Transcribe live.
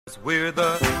We're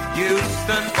the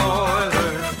Houston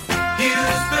Oilers,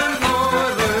 Houston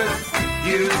Oilers,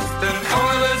 Houston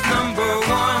Oilers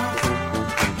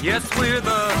 #1. Yes, we're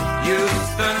the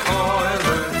Houston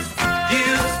Oilers,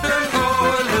 Houston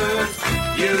Oilers,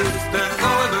 Houston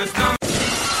Oilers #1.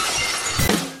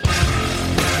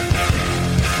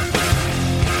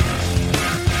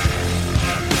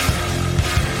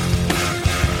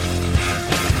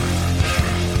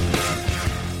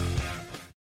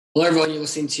 Hello, everyone. You're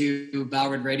listening to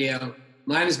Ballard Radio.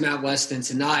 My name is Matt West, and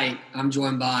tonight I'm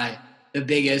joined by the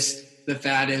biggest, the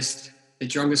fattest, the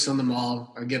drunkest on them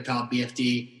all, our good pal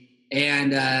BFD,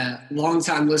 and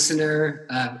longtime listener,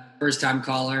 first-time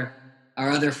caller, our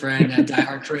other friend,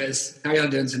 diehard Chris. How y'all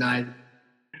doing tonight?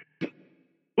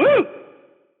 Woo!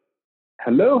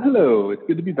 Hello. It's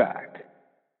good to be back.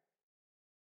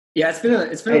 Yeah, it's been a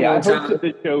long time. I hosted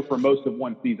this show for most of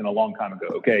one season a long time ago.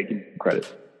 Okay, give me some credit.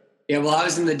 Yeah, well, I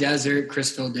was in the desert.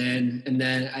 Chris filled in, and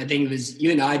then I think it was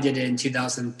you and I did it in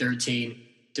 2013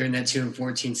 during that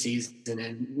 2-14 season,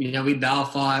 and we battle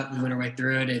fought. We went right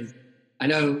through it, and I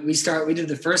know we did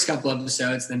the first couple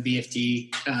episodes, then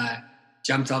BFD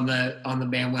jumped on the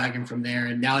bandwagon from there,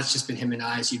 and now it's just been him and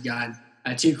I. As you've gotten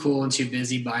too cool and too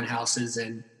busy buying houses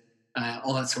and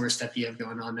all that sort of stuff you have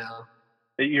going on now.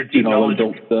 Your deep knowledge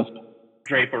of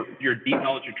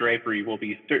drapery will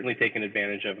be certainly taken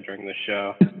advantage of during this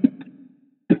show.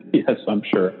 Yes, I'm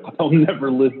sure. I'll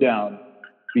never live down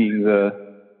being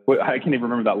I can't even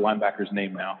remember that linebacker's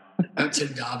name now.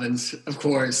 Tim Dobbins, of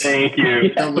course. Thank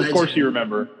you. Yeah, of course you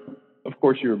remember.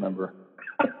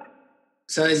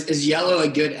 So is yellow a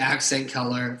good accent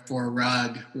color for a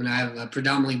rug when I have a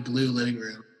predominantly blue living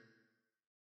room?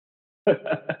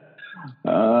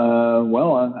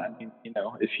 Well, I mean,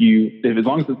 if as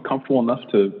long as it's comfortable enough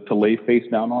to lay face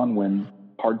down on when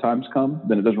hard times come,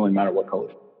 then it doesn't really matter what color.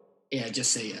 Yeah,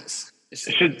 just say yes.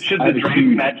 Should the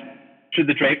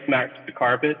drape match the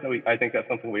carpet? I think that's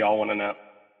something we all want to know.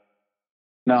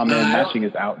 No, man, matching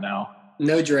is out now.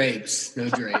 No drapes.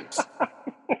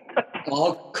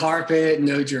 All carpet,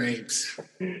 no drapes.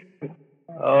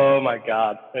 Oh my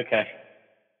God. Okay.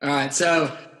 All right.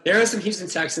 So there is some Houston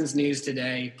Texans news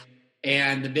today,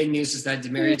 and the big news is that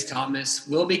Demaryius Thomas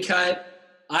will be cut.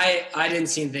 I didn't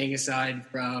see anything aside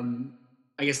from,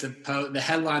 I guess, the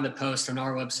headline, the post on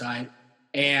our website.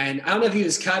 And I don't know if he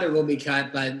was cut or will be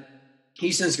cut, but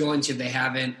Houston's going to if they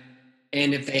haven't.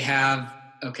 And if they have,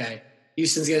 okay,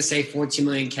 Houston's going to save $14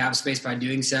 million cap space by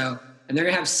doing so. And they're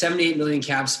going to have $78 million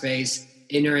cap space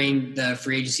entering the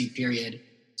free agency period.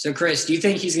 So, Chris, do you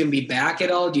think he's going to be back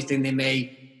at all? Do you think they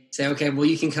may say, okay, well,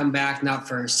 you can come back not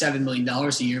for $7 million a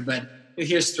year, but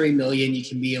here's $3 million. You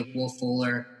can be a Will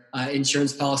Fuller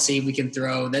insurance policy. We can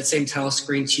throw that same title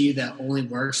screen to you that only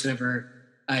works whenever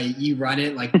you run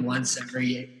it like once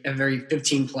every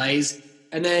 15 plays.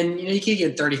 And then, you can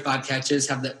get 35 catches,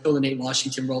 have the Nate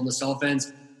Washington role in this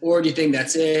offense. Or do you think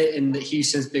that's it and the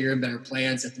Houston's bigger and better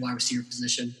plans at the wide receiver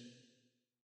position?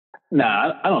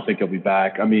 Nah, I don't think he'll be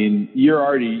back. I mean, you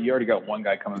already got one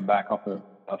guy coming back off an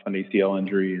ACL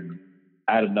injury and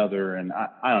add another. And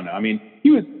I don't know. I mean,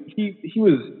 he was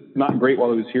not great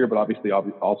while he was here, but obviously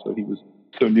also he was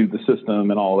so new to the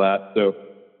system and all that. So,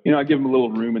 I give him a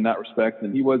little room in that respect.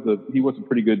 And he was a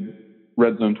pretty good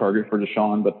red zone target for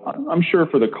Deshaun, but I'm sure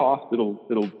for the cost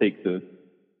it'll take to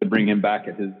bring him back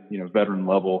at his, veteran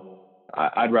level.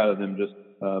 I'd rather them just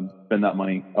spend that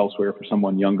money elsewhere for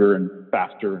someone younger and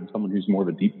faster and someone who's more of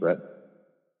a deep threat.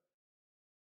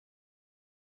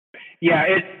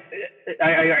 Yeah,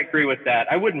 I agree with that.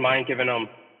 I wouldn't mind giving him,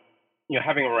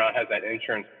 having him around has that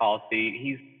insurance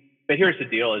policy. But here's the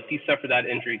deal: is he suffered that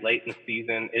injury late in the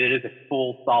season. It is a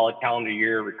full, solid calendar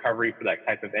year recovery for that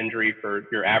type of injury for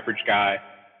your average guy.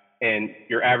 And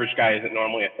your average guy isn't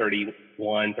normally a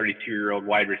 31, 32-year-old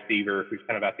wide receiver who's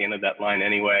kind of at the end of that line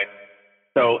anyway.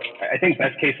 So I think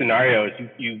best case scenario is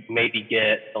you maybe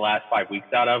get the last 5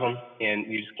 weeks out of him, and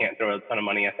you just can't throw a ton of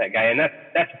money at that guy. And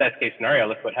that's best case scenario.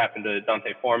 Look what happened to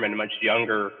Dante Foreman, a much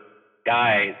younger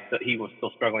guy. So he was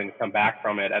still struggling to come back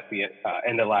from it at the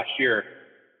end of last year.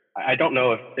 I don't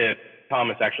know if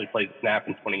Thomas actually played the snap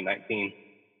in 2019.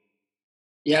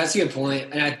 Yeah, that's a good point.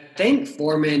 And I think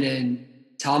Foreman and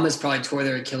Thomas probably tore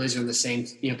their Achilles in the same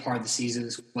part of the season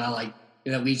as well, like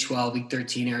that week 12, week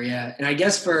 13 area. And I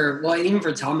guess even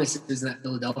for Thomas, it was in that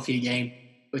Philadelphia game,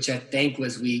 which I think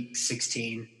was week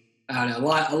 16. I don't know.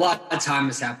 A lot of time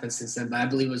has happened since then, but I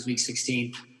believe it was week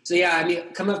 16. So, yeah, I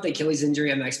mean, coming off the Achilles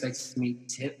injury, I'm not expecting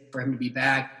for him to be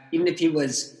back. Even if he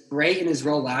was great in his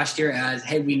role last year as,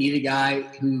 hey, we need a guy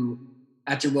who,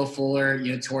 after Will Fuller,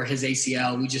 tore his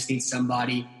ACL, we just need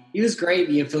somebody. He was great,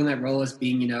 filling that role as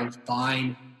being,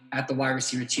 fine at the wide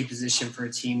receiver 2 position for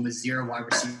a team with 0 wide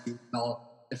receiver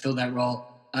to fill that role.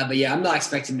 But yeah, I'm not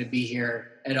expecting to be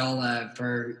here at all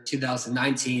for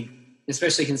 2019,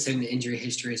 especially considering the injury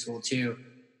history as well too.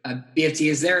 BFT,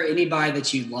 is there anybody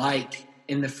that you like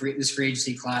in this free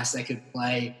agency class that could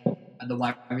play the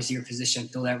wide receiver position,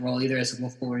 fill that role either as a Will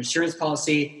Fuller insurance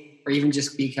policy or even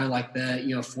just be kind of like the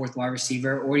 4th wide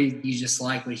receiver, or do you just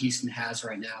like what Houston has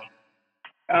right now?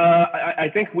 I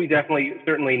think we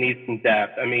certainly need some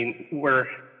depth. I mean,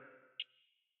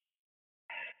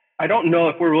 I don't know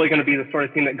if we're really going to be the sort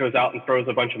of team that goes out and throws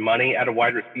a bunch of money at a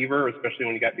wide receiver, especially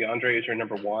when you got DeAndre as your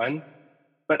number 1.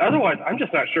 But otherwise, I'm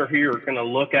just not sure who you're going to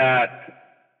look at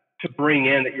to bring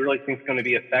in that you really think is going to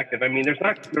be effective. I mean, there's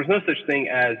no such thing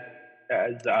as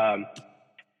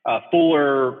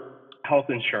Fuller health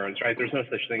insurance, right? There's no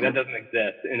such thing. That doesn't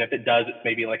exist. And if it does, it's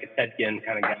maybe like a Ted Ginn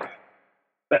kind of guy.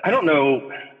 But I don't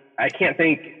know. I can't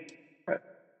think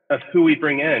of who we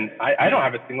bring in. I don't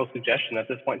have a single suggestion at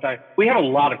this point in time. We have a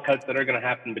lot of cuts that are going to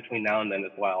happen between now and then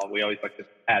as well. We always like to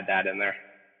add that in there.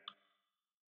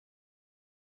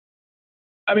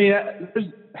 I mean,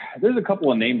 there's a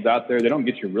couple of names out there. They don't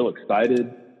get you real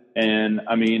excited. And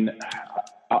I mean,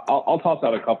 I'll toss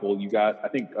out a couple. You got, I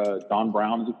think, Don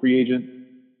Brown is a free agent.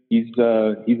 He's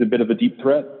a bit of a deep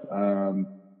threat.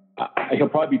 He'll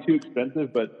probably be too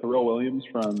expensive, but Terrell Williams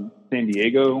from San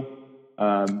Diego,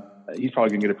 he's probably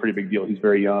going to get a pretty big deal. He's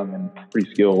very young and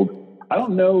pretty skilled. I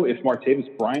don't know if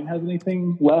Martavis Bryant has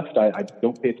anything left. I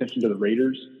don't pay attention to the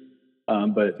Raiders,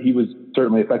 but he was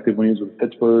certainly effective when he was with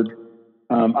Pittsburgh.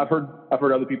 I've heard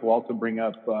other people also bring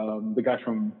up the guy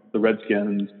from the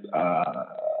Redskins,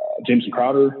 Jameson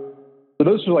Crowder. So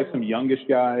those are like some youngish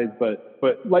guys, but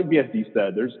like BSD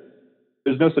said, there's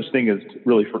no such thing as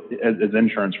really as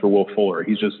insurance for Will Fuller.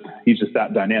 He's just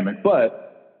that dynamic.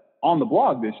 But on the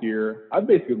blog this year, I've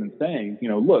basically been saying,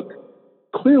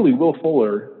 look, clearly Will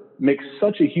Fuller makes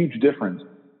such a huge difference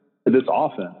to this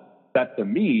offense that to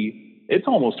me, it's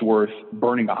almost worth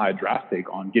burning a high draft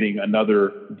pick on getting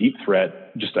another deep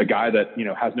threat, just a guy that,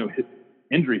 has no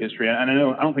injury history. And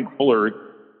I don't think Fuller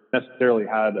necessarily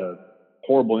had a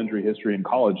horrible injury history in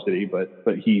college, did he?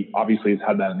 But he obviously has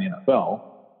had that in the NFL.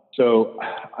 So,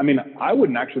 I mean, I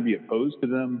wouldn't actually be opposed to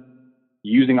them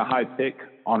using a high pick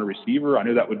on a receiver. I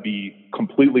know that would be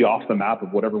completely off the map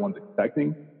of what everyone's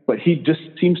expecting, but he just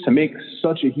seems to make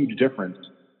such a huge difference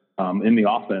in the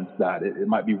offense that it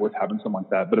might be worth having something like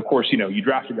that. But of course, you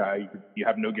draft a guy, you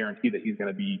have no guarantee that he's going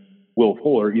to be Will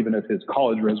Fuller, even if his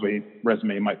college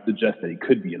resume might suggest that he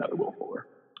could be another Will Fuller.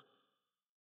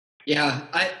 Yeah,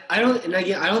 I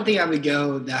don't think I would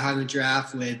go that high in the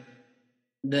draft with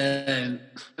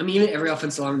even every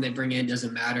offensive lineman they bring in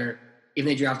doesn't matter. If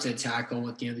they drafted a tackle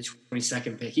with the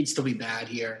 22nd pick, he'd still be bad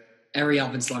here. Every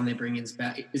offensive lineman they bring in is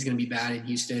going to be bad in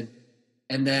Houston.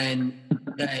 And then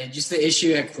just the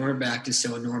issue at cornerback is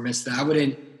so enormous that I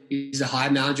wouldn't use a high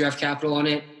amount of draft capital on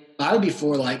it. But I would be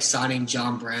for like signing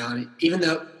John Brown, even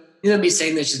though me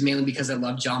saying this just mainly because I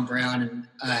love John Brown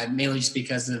and mainly just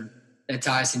because of the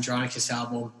Tyus Andronicus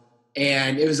album.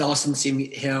 And it was awesome seeing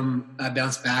him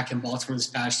bounce back in Baltimore this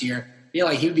past year. I feel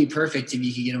like he would be perfect if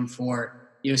you could get him for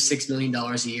 $6 million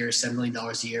a year, $7 million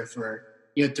a year for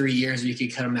 3 years, or you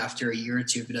could cut him after a year or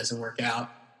two if it doesn't work out.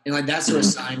 And like that sort of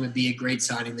signing would be a great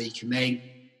signing that you can make.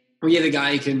 Or you have a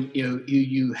guy who can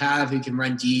who can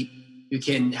run deep, who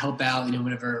can help out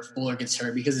whenever Fuller gets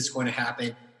hurt, because it's going to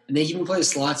happen. And then you can play the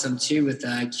slot some too with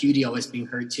QD always being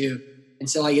hurt too. And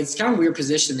so like it's kind of a weird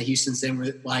position that Houston's in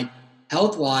where like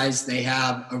health-wise, they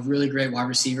have a really great wide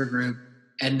receiver group,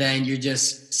 and then you're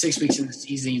just 6 weeks in the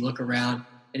season, you look around,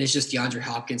 and it's just DeAndre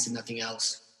Hopkins and nothing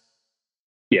else.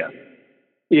 Yeah,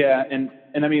 and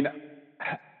I mean,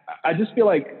 I just feel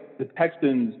like the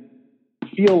Texans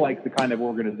feel like the kind of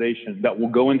organization that will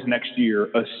go into next year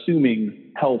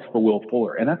assuming health for Will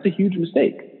Fuller, and that's a huge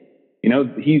mistake.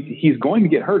 He's going to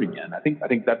get hurt again. I think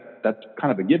that's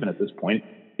kind of a given at this point.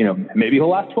 Maybe he'll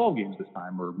last 12 games this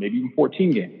time, or maybe even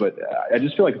 14 games, but I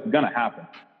just feel like it's going to happen.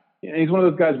 And he's one of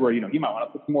those guys where, he might want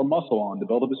to put some more muscle on to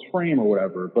build up his frame or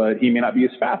whatever, but he may not be as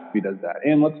fast if he does that.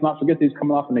 And let's not forget that he's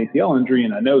coming off an ACL injury,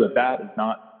 and I know that is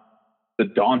not the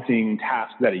daunting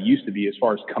task that it used to be as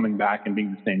far as coming back and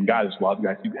being the same guy. There's a lot of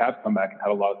guys who have come back and had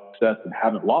a lot of success and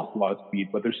haven't lost a lot of speed,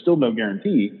 but there's still no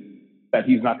guarantee that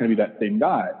he's not going to be that same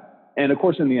guy. And of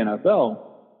course, in the NFL,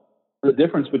 the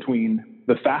difference between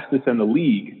the fastest in the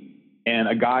league and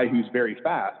a guy who's very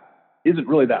fast isn't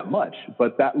really that much,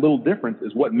 but that little difference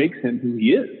is what makes him who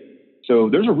he is. So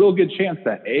there's a real good chance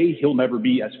that A, he'll never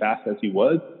be as fast as he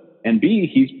was, and B,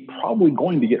 he's probably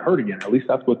going to get hurt again. Or at least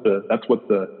that's what the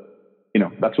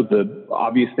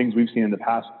obvious things we've seen in the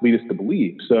past lead us to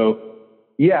believe. So,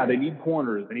 yeah, they need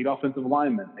corners, they need offensive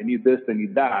linemen, they need this, they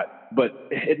need that. But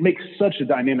it makes such a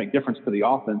dynamic difference to the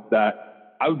offense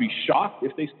that I would be shocked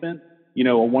if they spent,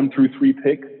 a 1 through 3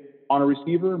 pick on a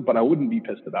receiver, but I wouldn't be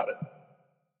pissed about it.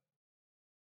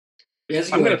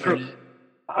 I'm going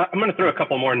to throw a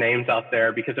couple more names out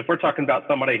there, because if we're talking about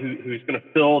somebody who's going to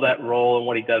fill that role and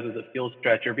what he does as a field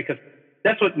stretcher, because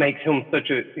that's what makes him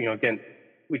such a, again,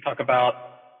 we talk about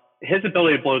his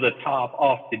ability to blow the top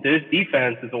off the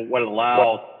defense is what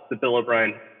allows the Bill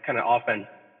O'Brien kind of offense,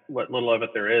 what little of it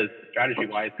there is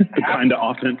strategy-wise. Kind of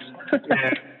offense.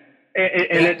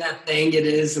 And that thing it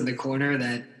is in the corner,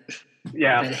 that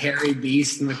hairy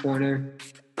beast in the corner.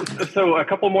 So a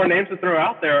couple more names to throw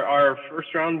out there are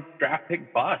first-round draft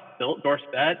pick bust, Philip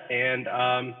Dorsett and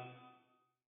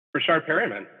Rashard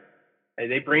Perriman.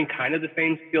 They bring kind of the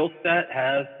same skill set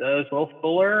as does Will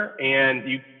Fuller, and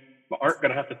you aren't going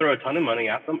to have to throw a ton of money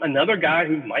at them. Another guy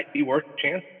who might be worth a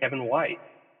chance, Kevin White.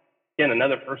 Again,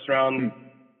 another first-round,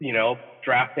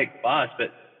 draft pick bust.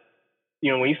 But,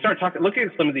 when you start looking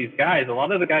at some of these guys, a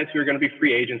lot of the guys who are going to be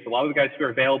free agents, a lot of the guys who are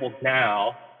available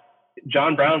now,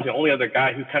 John Brown's the only other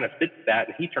guy who kind of fits that,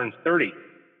 and he turns 30.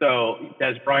 So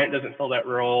Dez Bryant doesn't fill that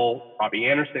role. Robbie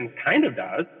Anderson kind of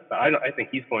does, but I think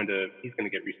he's going to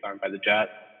get re-signed by the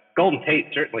Jets. Golden Tate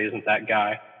certainly isn't that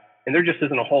guy, and there just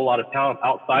isn't a whole lot of talent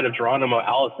outside of Geronimo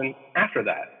Allison after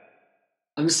that.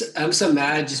 I'm so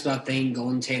mad just about thinking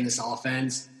Golden Tate in this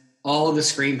offense. All of the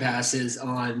screen passes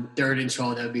on 3rd and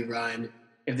 12 that would be run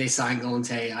if they sign Golden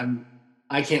Tate.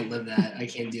 I can't live that. I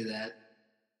can't do that.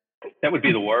 That would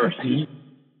be the worst.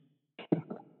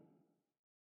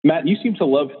 Matt, you seem to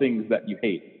love things that you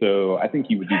hate, so I think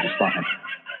you would do just fine.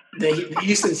 The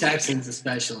Houston Texans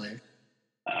especially.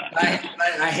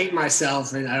 I hate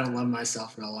myself, and I don't love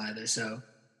myself at all either. So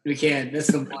we can't. That's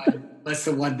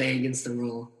the one thing against the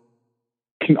rule.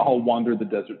 We can all wander the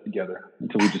desert together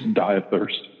until we just die of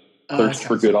thirst. Thirst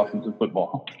for good offensive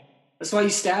football. That's why you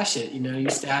stash it. You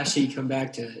stash it, you come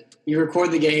back to it. You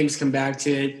record the games, come back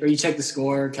to it, or you check the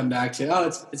score, come back to it. Oh,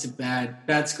 it's a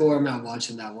bad score. I'm not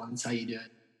watching that one. That's how you do it.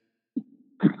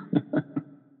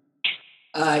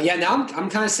 Now I'm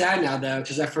kind of sad now though,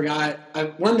 because I forgot.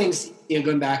 One thing's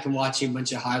going back and watching a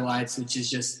bunch of highlights, which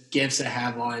is just GIFs I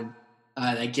have on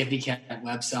that Giphy Cat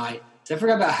website. So I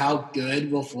forgot about how good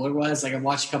Will Fuller was. Like I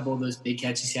watched a couple of those big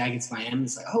catches he had against Miami.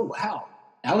 It's like, oh wow,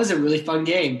 that was a really fun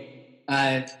game.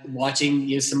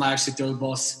 Watching somebody actually throw the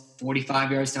ball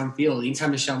 45 yards downfield.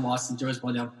 Anytime Deshaun Watson throws the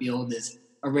ball downfield is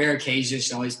a rare occasion. It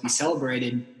should always be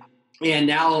celebrated. And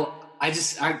now I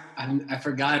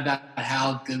forgot about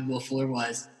how good Will Fuller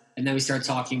was. And then we started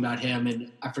talking about him,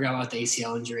 and I forgot about the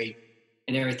ACL injury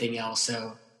and everything else.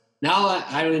 So now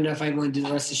I don't even know if I want to do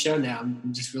the rest of the show now. I'm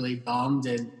just really bummed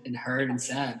and hurt and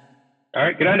sad. All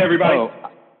right. Good night, everybody.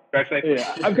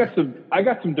 Yeah, I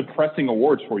got some depressing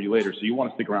awards for you later, so you want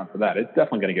to stick around for that. It's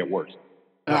definitely going to get worse.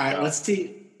 All right, let's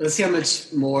see how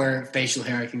much more facial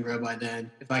hair I can grow by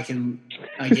then. If I can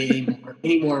get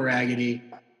any more raggedy.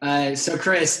 So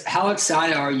Chris, how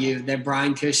excited are you that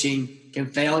Brian Cushing can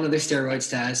fail another steroids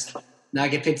test, not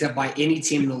get picked up by any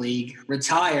team in the league,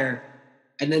 retire,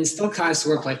 and then still kind of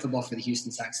sort of play football for the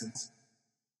Houston Texans?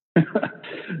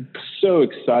 So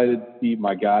excited to see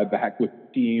my guy back with the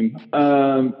team.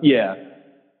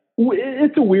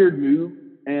 It's a weird move,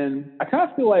 and I kind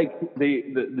of feel like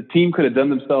the team could have done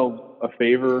themselves a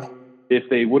favor if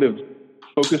they would have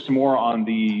focused more on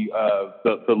the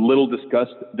little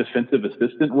discussed defensive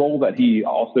assistant role that he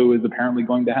also is apparently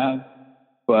going to have.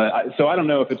 But I don't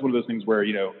know if it's one of those things where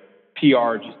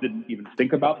PR just didn't even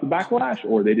think about the backlash,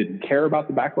 or they didn't care about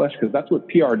the backlash, because that's what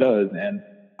PR does. And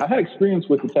I've had experience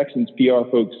with the Texans PR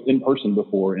folks in person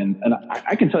before, and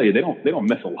I can tell you they don't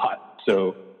miss a lot.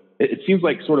 So it seems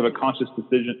like sort of a conscious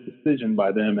decision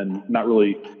by them, and not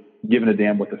really giving a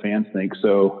damn what the fans think.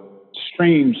 So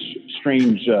strange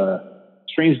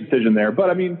decision there. But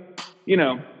I mean,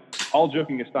 all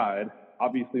joking aside,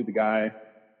 obviously the guy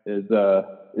is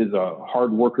a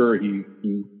hard worker. He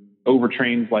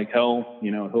overtrains like hell.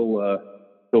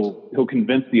 He'll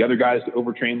convince the other guys to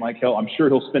overtrain like hell. I'm sure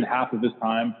he'll spend half of his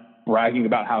time bragging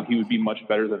about how he would be much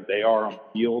better than they are on the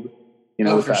field.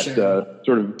 With that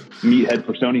sort of meathead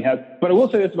persona he has. But I will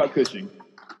say this about Cushing: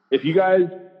 if you guys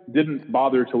didn't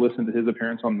bother to listen to his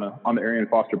appearance on the Arian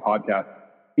Foster podcast,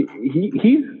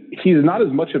 he's not as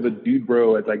much of a dude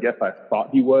bro as I guess I thought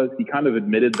he was. He kind of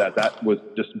admitted that was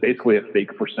just basically a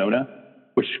fake persona,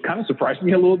 which kind of surprised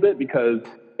me a little bit, because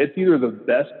it's either the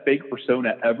best fake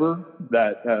persona ever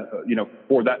that,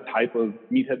 for that type of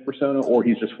meathead persona, or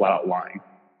he's just flat out lying.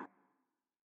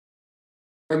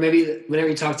 Or maybe whenever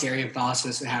you talk to Arian Foster,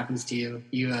 what happens to you?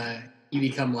 You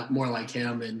become more like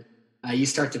him, and you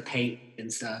start to paint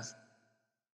and stuff.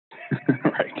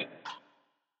 Right.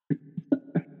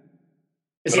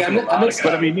 See, I'm excited.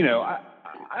 But I mean,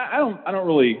 I don't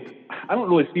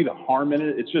really see the harm in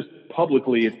it. It's just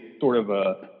publicly, it's sort of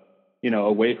a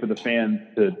way for the fans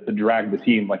to drag the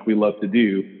team like we love to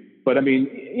do. But I mean,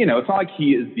 it's not like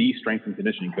he is the strength and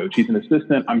conditioning coach. He's an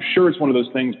assistant. I'm sure it's one of those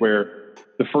things where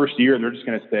the first year they're just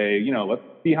going to say, let's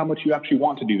see how much you actually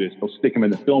want to do this. They'll stick him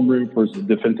in the film room for his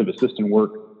defensive assistant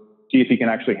work, see if he can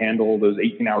actually handle those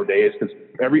 18-hour days. Because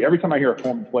every time I hear a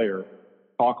former player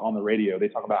talk on the radio, they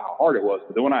talk about how hard it was.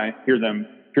 But then when I hear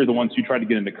the ones who tried to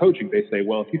get into coaching, they say,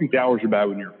 well, if you think the hours are bad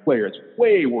when you're a player, it's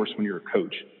way worse when you're a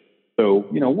coach. So,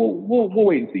 we'll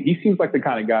wait and see. He seems like the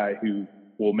kind of guy who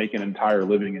will make an entire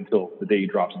living until the day he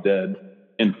drops dead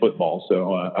in football.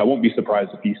 So I won't be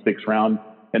surprised if he sticks around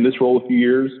in this role a few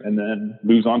years and then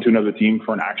moves on to another team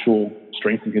for an actual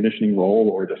strength and conditioning role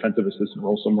or defensive assistant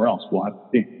role somewhere else. We'll have to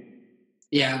see.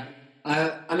 Yeah.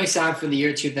 I'm excited for the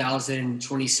year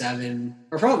 2027,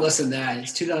 or probably less than that.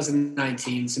 It's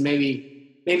 2019. So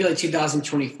maybe like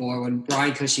 2024 when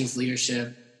Brian Cushing's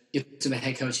leadership gets him a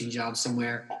head coaching job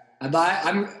somewhere. But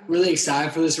I'm really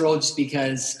excited for this role just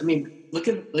because, I mean, look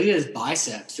at his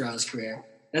biceps throughout his career.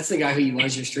 That's the guy who you want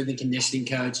as your strength and conditioning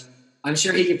coach. I'm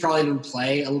sure he could probably even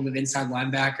play a little bit of inside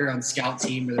linebacker on the scout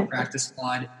team or the practice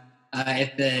squad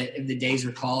if the days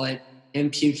recall it. Him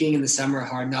puking in the summer of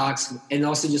Hard Knocks and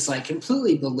also just like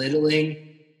completely belittling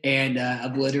and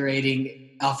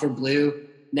obliterating Alfred Blue.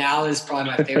 Now is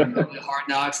probably my favorite moment of Hard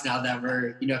Knocks now that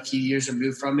we're, a few years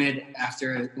removed from it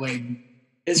after the way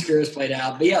his career was played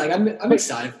out. But yeah, like I'm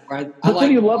excited for it.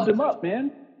 He loved him up,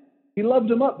 man. He loved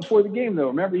him up before the game, though.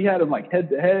 Remember, he had him like head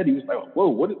to head. He was like, "Whoa,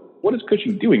 what is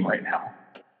Cushing doing right now?"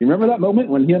 You remember that moment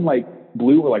when he and like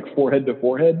Blue were like forehead to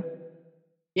forehead?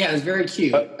 Yeah, it was very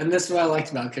cute, and that's what I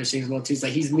liked about Cushing as well too. It's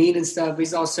like he's mean and stuff, but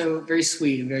he's also very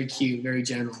sweet and very cute, very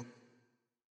gentle.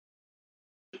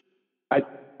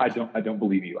 I don't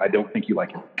believe you. I don't think you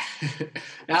like him.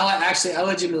 I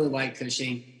legitimately like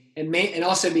Cushing. And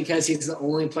also because he's the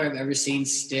only player I've ever seen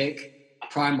stick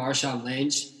prime Marshawn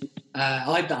Lynch. I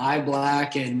like the eye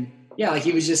black, and yeah, like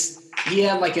he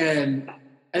had like I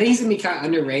think he's gonna be kind of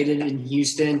underrated in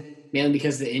Houston, mainly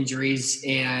because of the injuries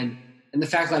and the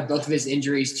fact that both of his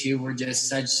injuries too were just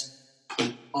such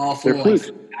awful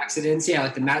accidents. Yeah,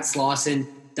 like the Matt Slauson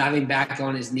diving back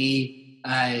on his knee,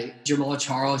 Jamal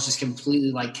Charles just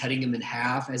completely like cutting him in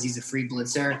half as he's a free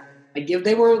blitzer. Like if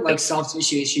they were like soft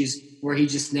tissue issues where he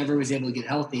just never was able to get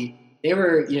healthy, they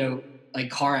were, like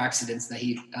car accidents that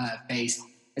he faced.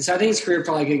 And so I think his career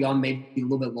probably could have gone maybe a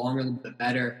little bit longer, a little bit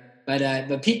better.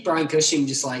 But peak Brian Cushing,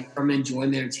 just like from an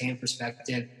enjoyment entertainment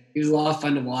perspective, he was a lot of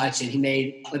fun to watch, and he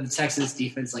made the Texans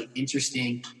defense like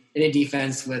interesting in a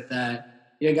defense with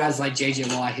guys like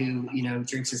J.J. Watt who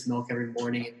drinks his milk every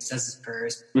morning and says his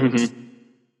prayers. Mm-hmm.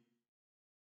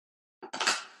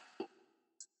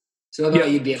 So what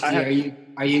about you, BFD?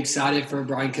 Are you excited for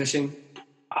Brian Cushing?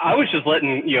 I was just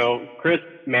letting Chris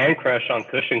man crush on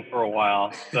Cushing for a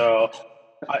while, so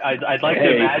I'd like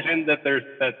to imagine that there's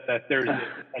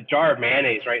a jar of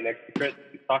mayonnaise right next to Chris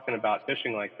who's talking about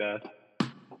Cushing like this.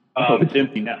 It's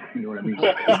empty now. You know what I mean?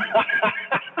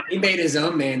 He made his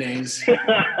own mayonnaise. But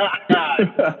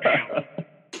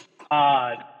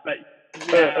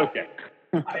yeah, okay.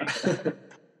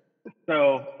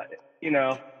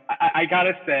 I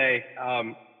gotta say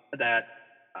that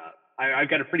I've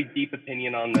got a pretty deep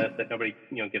opinion on this that nobody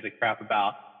gives a crap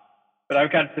about. But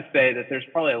I've got to say that there's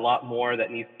probably a lot more that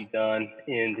needs to be done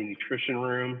in the nutrition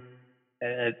room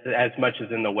as much as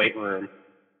in the weight room.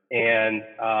 And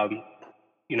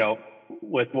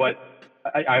with what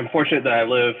I'm fortunate that I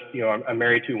live, I'm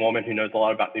married to a woman who knows a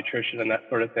lot about nutrition and that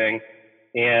sort of thing.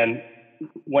 And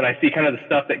when I see kind of the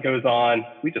stuff that goes on,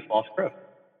 we just lost Chris.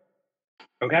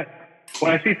 Okay.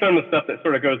 When I see some of the stuff that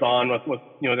sort of goes on with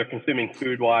they're consuming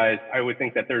food-wise, I would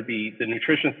think that there'd be the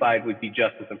nutrition side would be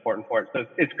just as important for it. So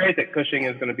it's great that Cushing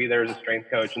is going to be there as a strength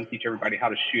coach and teach everybody how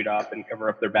to shoot up and cover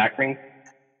up their back rings.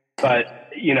 But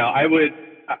I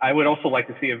would also like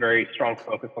to see a very strong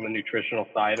focus on the nutritional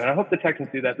side, and I hope the Texans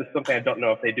do that. This is something I don't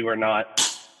know if they do or not,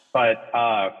 but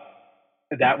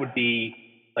that would be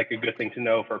like a good thing to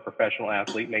know for a professional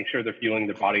athlete. Make sure they're fueling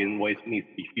their body in ways that needs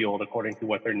to be fueled according to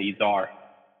what their needs are.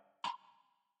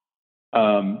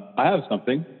 I have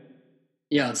something.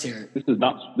 Yeah, let's hear it. This is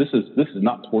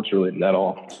not sports related at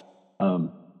all.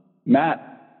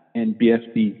 Matt and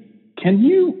BFD, can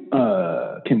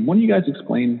one of you guys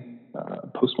explain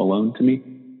Post Malone to me?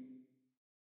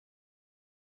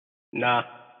 Nah.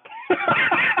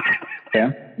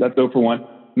 Yeah, that's 0 for 1.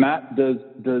 Matt, does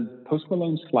Post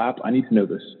Malone slap? I need to know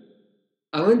this.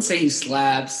 I wouldn't say he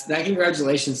slaps. That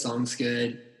Congratulations song's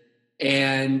good.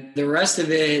 And the rest of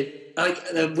it, like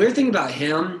the weird thing about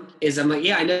him is I'm like,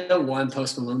 yeah, I know one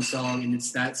Post Malone song, and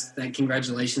it's that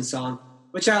Congratulations song,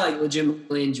 which I like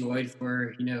legitimately enjoyed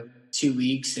for 2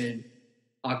 weeks in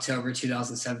October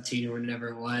 2017 or whenever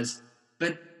it was.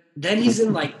 But then he's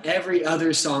in like every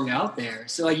other song out there.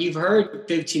 So like you've heard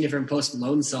 15 different Post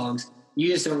Malone songs, you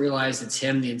just don't realize it's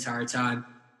him the entire time.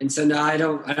 And so no, I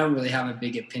don't really have a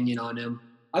big opinion on him.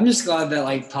 I'm just glad that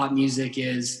like pop music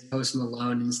is Post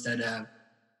Malone instead of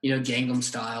Gangnam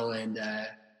Style and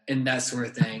that sort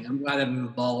of thing. I'm glad that we've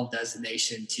evolved as a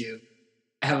nation to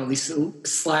have at least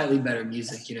slightly better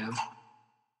music.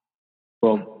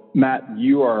 Well, Matt,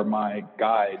 you are my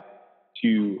guide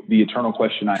to the eternal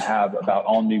question I have about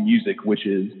all new music, which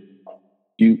is,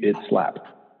 do it slap?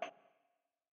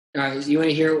 All right, you want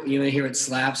to hear what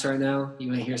slaps right now? You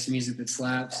want to hear some music that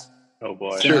slaps? Oh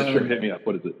boy. Sure, hit me up.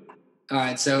 What is it? All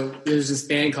right, so there's this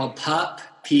band called PUP,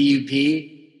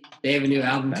 P-U-P. They have a new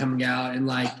album coming out in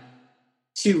like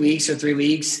 2 weeks or 3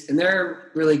 weeks, and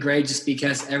they're really great just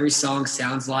because every song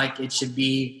sounds like it should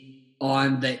be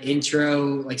on the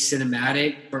intro, like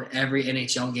cinematic for every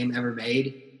NHL game ever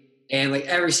made. And like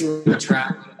every single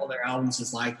track on all their albums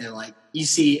is like that. Like you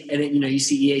see, and you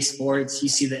see EA Sports, you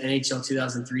see the NHL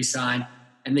 2003 sign,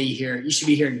 and then you should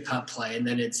be hearing PUP play, and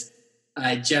then it's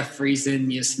Jeff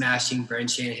Friesen, smashing Brent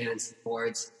Shanahan and some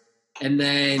boards. And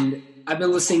then I've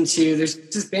been listening to, there's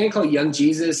this band called Young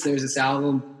Jesus. There's this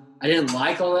album I didn't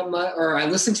like all that much, or I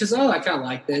listened to, I kind of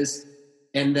like this.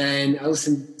 And then I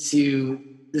listened to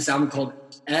this album called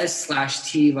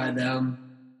S/T by them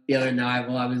the other night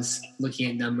while I was looking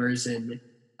at numbers, and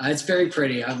it's very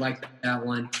pretty. I like that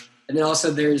one. And then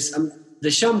also there's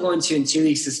the show I'm going to in 2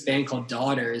 weeks, this band called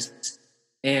Daughters.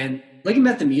 And looking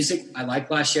at the music I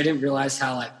liked last year, I didn't realize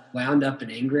how like wound up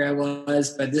and angry I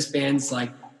was. But this band's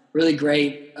like really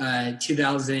great.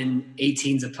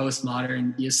 2018's a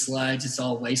postmodern sludge. It's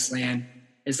all wasteland.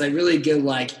 It's like really good,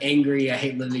 like angry, I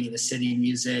hate living in the city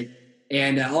music.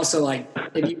 And also like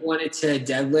if you wanted to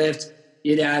deadlift,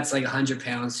 it adds like 100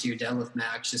 pounds to your deadlift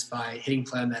max just by hitting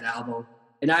play on that album.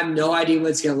 And I have no idea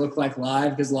what it's going to look like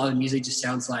live because a lot of the music just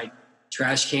sounds like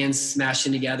trash cans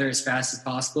smashing together as fast as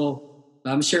possible.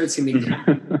 But I'm sure it's going to be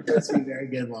good. It's going to be very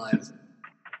good live.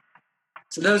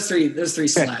 So those three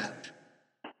slap.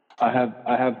 I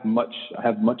have much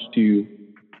to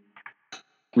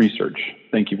research.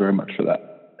 Thank you very much for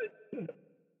that.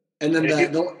 And then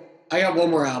I got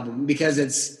one more album because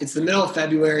it's the middle of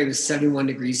February. It was 71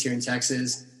 degrees here in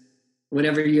Texas.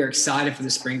 Whenever you're excited for the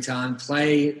springtime,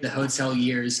 play the Hotel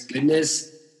Years Goodness.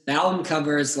 The album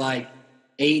cover is like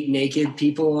 8 naked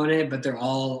people on it, but they're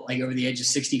all like over the age of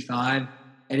 65.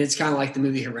 And it's kind of like the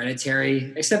movie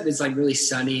Hereditary, except it's like really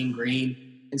sunny and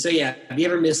green. And so, yeah, have you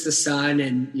ever missed the sun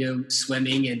and,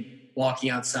 swimming and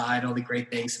walking outside, all the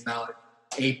great things about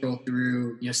April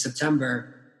through,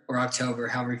 September or October,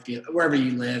 however you feel, wherever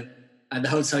you live. The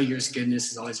Hotel Years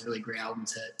Goodness is always a really great album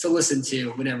to listen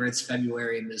to whenever it's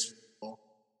February and miserable.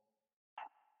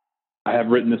 I have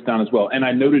written this down as well. And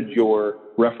I noted your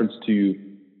reference to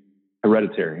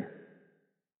Hereditary.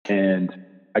 And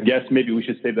I guess maybe we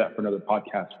should save that for another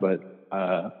podcast, but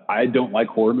I don't like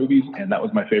horror movies, and that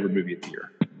was my favorite movie of the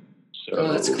year.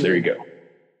 So that's cool. There you go.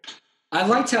 I'd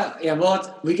like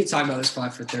to, we could talk about this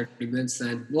probably for 30 minutes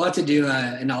then. We'll have to do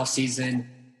an off-season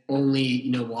only,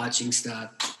 watching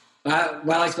stuff. What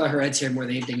I liked about Hereditary more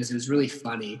than anything is it was really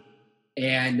funny.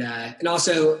 And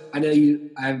also, I know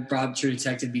I brought up True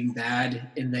Detective being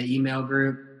bad in the email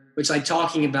group, which like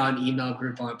talking about an email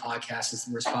group on a podcast is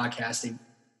the worst podcasting.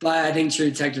 But I think True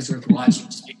Detective is worth watching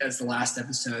just because the last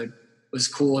episode was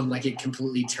cool and like it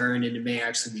completely turned and it may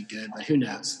actually be good, but who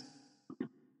knows?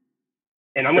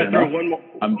 And I'm going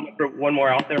to throw one more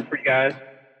out there for you guys.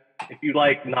 If you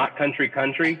like Not Country,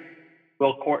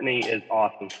 Will Courtney is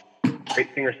awesome. Great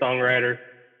singer-songwriter.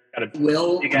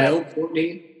 Will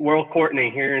Courtney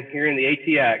here in the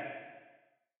ATX.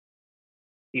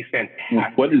 He's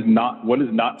fantastic. What is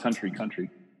not country?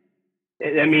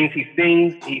 That means he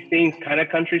sings kind of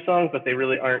country songs, but they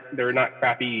really aren't. They're not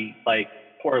crappy like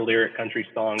poor lyric country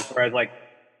songs. Whereas like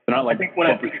they're not like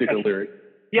bumper sticker lyric.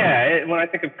 Yeah, when I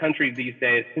think of country these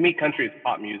days, to me country is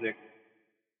pop music.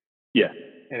 Yeah,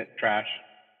 and it's trash.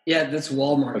 Yeah, that's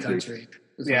Walmart country.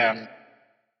 Yeah.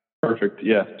 Perfect.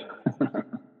 Yes.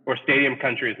 Or stadium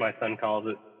country, as my son calls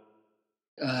it.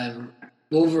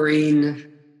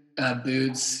 Wolverine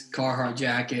boots, Carhartt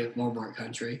jacket, Walmart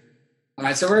country. All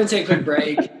right, so we're gonna take a quick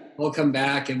break. We'll come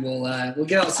back and we'll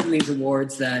get out some of these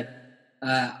awards that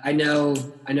I know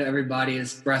everybody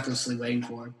is breathlessly waiting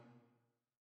for.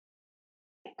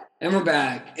 And we're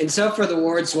back. And so for the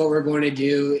awards, what we're going to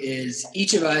do is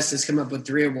each of us has come up with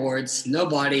 3 awards.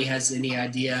 Nobody has any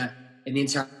idea in the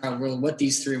entire world what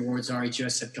these 3 awards are each of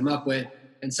us have come up with.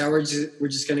 And so we're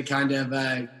just going to kind of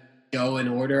go in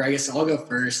order. I guess I'll go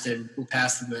first, and we'll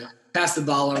pass the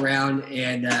ball around,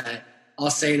 and I'll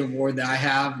say an award that I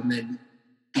have, and then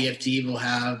BFD will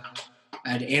have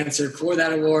an answer for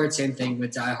that award. Same thing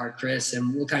with Die Hard Chris,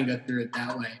 and we'll kind of go through it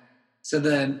that way. So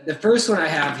the first one I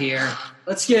have here,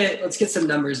 let's get some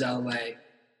numbers out of the way.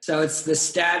 So it's the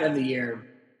stat of the year.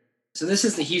 So this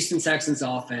is the Houston Texans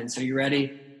offense. Are you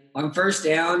ready? On first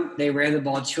down, they ran the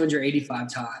ball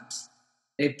 285 times.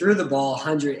 They threw the ball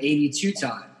 182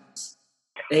 times.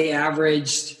 They had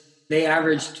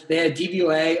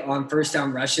DVOA on first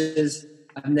down rushes,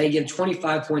 and they give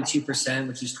 25.2%,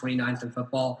 which is 29th in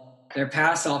football. Their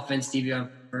pass offense DVOA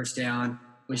on first down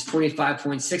was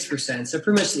 25.6%. So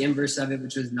pretty much the inverse of it,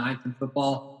 which was 9th in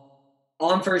football.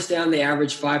 On first down, they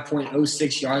averaged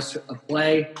 5.06 yards a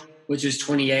play, which is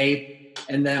 28th.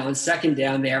 And then on second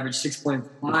down, they averaged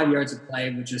 6.5 yards a play,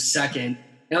 which was second.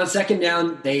 And on second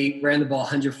down, they ran the ball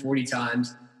 140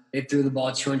 times. They threw the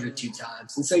ball 202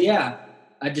 times. And so,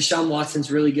 Deshaun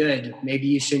Watson's really good. Maybe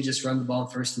you shouldn't just run the ball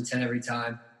first and 10 every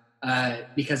time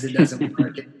because it doesn't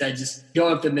work. Just go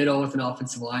up the middle with an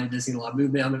offensive line. It doesn't need a lot of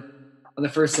movement on the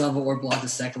first level or block the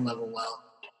second level well.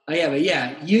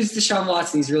 Use Deshaun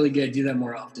Watson. He's really good. Do that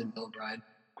more often, Bill O'Brien.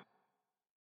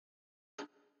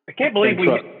 I can't believe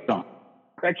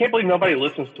nobody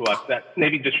listens to us. That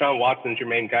maybe Deshaun Watson's your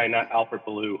main guy, not Alfred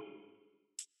Blue.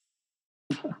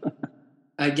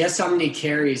 Guess how many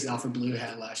carries Alfred Blue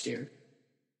had last year?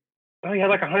 Oh, he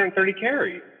had like 130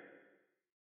 carries.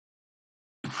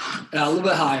 A little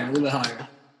bit higher.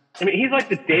 I mean, he's like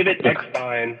the David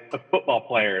Eckstein of football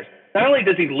players. Not only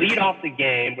does he lead off the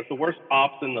game with the worst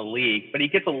ops in the league, but he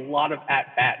gets a lot of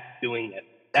at-bats doing it.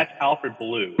 That's Alfred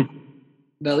Blue.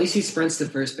 But at least he sprints to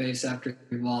first base after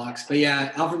he walks. But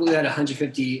Alfred Blue had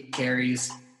 150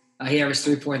 carries. He averaged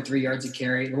 3.3 yards a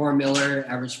carry. Lamar Miller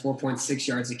averaged 4.6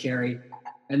 yards a carry.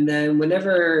 And then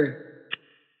whenever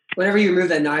you remove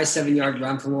that nice 7-yard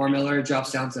run from Lamar Miller, it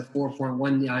drops down to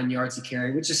 4.19 yards a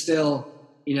carry, which is still,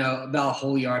 about a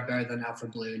whole yard better than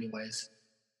Alfred Blue anyways.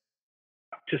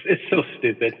 It's so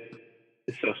stupid.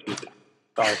 It's so stupid.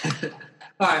 Sorry.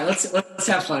 All right, let's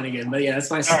have fun again. But that's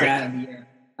my stat of the year.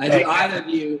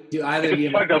 Do either of you?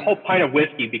 I chugged a whole pint of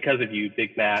whiskey because of you,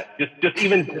 Big Matt. Just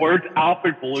even the words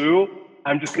Alfred Blue,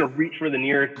 I'm just gonna reach for the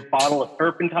nearest bottle of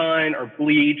turpentine or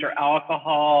bleach or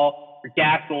alcohol or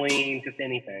gasoline, just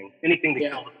anything to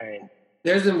kill the pain.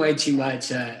 There's been way too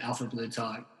much Alfred Blue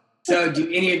talk. So,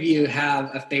 do any of you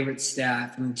have a favorite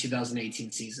stat from the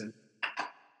 2018 season?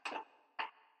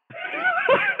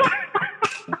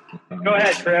 Go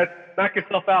ahead, Chris. Knock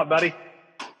yourself out, buddy.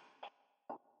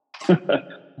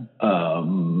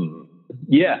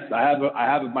 Yes, I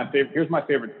have my favorite. Here's my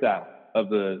favorite stat of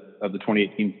the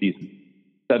 2018 season: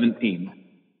 17.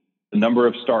 The number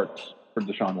of starts for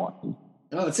Deshaun Watson.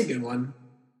 Oh, that's a good one.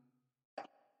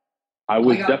 I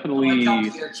was definitely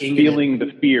feeling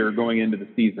the fear going into the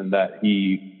season that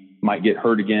he might get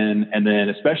hurt again, and then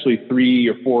especially 3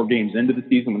 or 4 games into the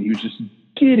season when he was just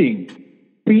getting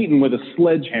beaten with a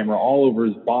sledgehammer all over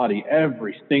his body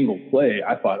every single play.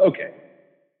 I thought, okay,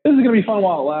 this is going to be fun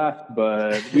while it lasts,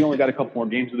 but we only got a couple more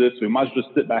games of this, so we might as well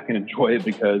just sit back and enjoy it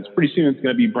because pretty soon it's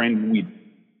going to be Brandon Weeden.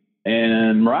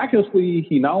 And miraculously,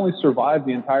 he not only survived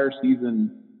the entire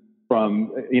season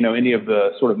from any of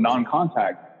the sort of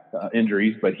non-contact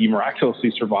injuries, but he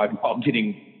miraculously survived while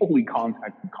getting fully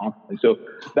contacted constantly. So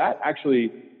that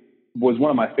actually was one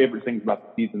of my favorite things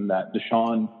about the season, that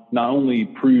Deshaun not only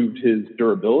proved his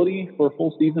durability for a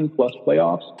full season plus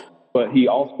playoffs, but he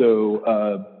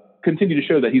also continued to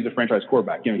show that he's a franchise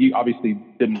quarterback. He obviously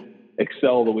didn't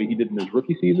excel the way he did in his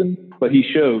rookie season, but he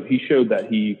showed that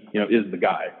he is the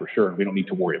guy for sure. We don't need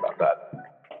to worry about that.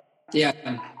 Yeah,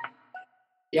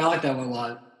 I like that one a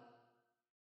lot.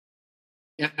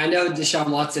 Yeah, I know Deshaun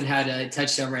Watson had a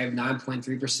touchdown rate of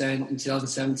 9.3% in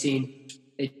 2017.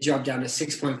 It dropped down to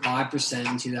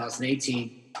 6.5% in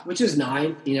 2018, which was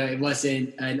 9. It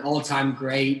wasn't an all-time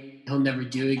great, he'll never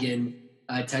do again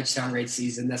touchdown rate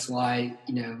season. That's why,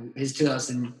 his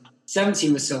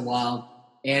 2017 was so wild.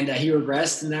 And he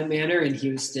regressed in that manner, and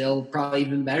he was still probably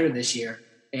even better this year.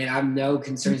 And I have no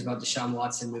concerns about Deshaun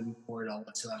Watson moving forward at all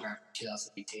whatsoever after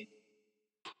 2018.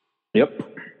 Yep.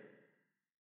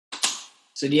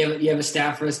 So do you have a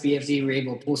stat for us, BFD? Were you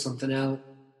able to pull something out?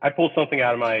 I pulled something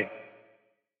out of my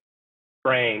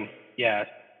brain, yes.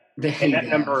 And that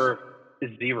number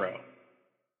is 0,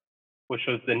 which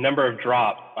was the number of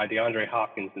drops by DeAndre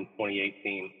Hopkins in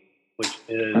 2018, which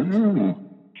is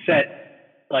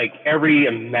set like every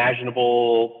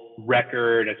imaginable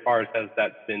record as far as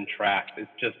that's been tracked. It's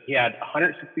just, he had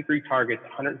 163 targets,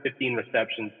 115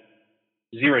 receptions,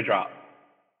 0 drops.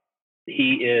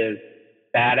 He is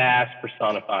badass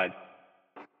personified.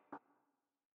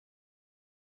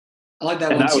 I like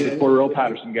that and one I was too. a Cordell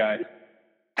Patterson guy.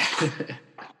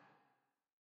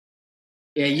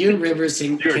 Yeah, you and Rivers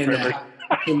can Rivers.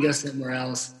 Go somewhere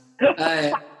else.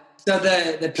 So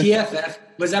the PFF,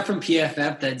 was that from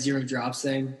PFF, that 0 drops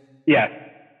thing? Yeah.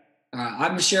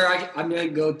 I'm sure I'm going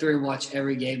to go through and watch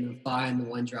every game and find the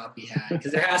 1 drop he had,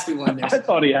 because there has to be one there. I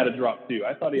thought he had a drop too.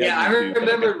 I thought he Yeah, I had one too,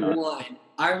 remember one.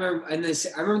 I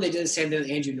remember they did the same thing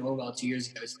with Andrew Norwell 2 years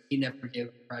ago. So he never gave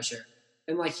up pressure.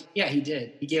 And yeah, he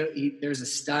did. There was a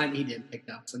stunt he didn't pick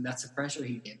up. So that's the pressure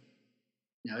he gave.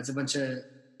 No, it's a bunch of,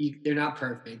 they're not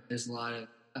perfect. There's a lot of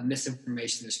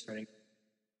misinformation they're spreading.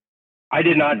 I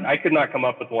could not come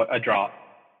up with a drop.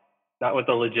 Not with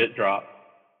a legit drop.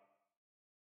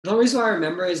 The only reason why I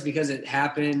remember is because it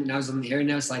happened and I was on the air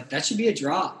and I was like, that should be a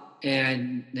drop.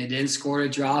 And they didn't score a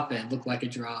drop and it looked like a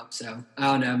drop. So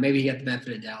I don't know. Maybe he got the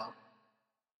benefit of the doubt.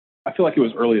 I feel like it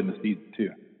was early in the season too.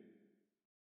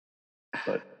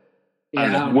 But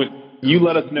yeah, you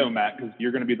let us know, Matt, because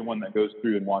you're going to be the one that goes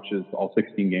through and watches all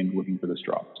 16 games looking for this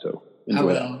drop. So I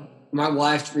will. That. My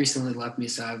wife recently left me,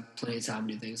 so I have plenty of time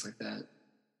to do things like that.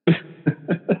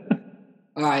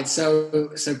 All right, so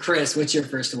Chris, what's your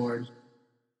first award?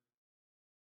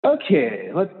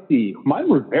 Okay, let's see. Mine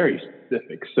were very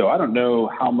specific, so I don't know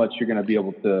how much you're going to be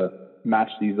able to match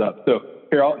these up. So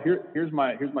here's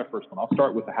my first one. I'll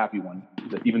start with a happy one,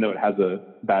 even though it has a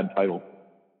bad title.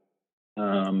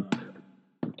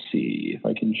 Let's see if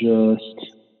I can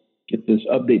just get this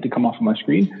update to come off of my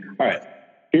screen. All right,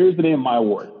 here's the name of my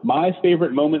award. My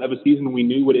favorite moment of a season we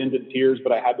knew would end in tears,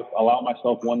 but I had to allow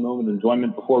myself one moment of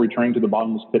enjoyment before returning to the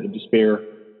bottomless pit of despair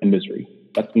and misery.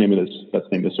 That's the name of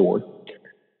this award.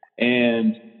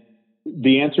 And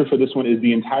the answer for this one is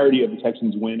the entirety of the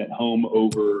Texans' win at home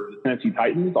over the Tennessee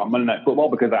Titans on Monday Night Football,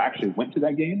 because I actually went to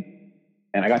that game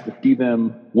and I got to see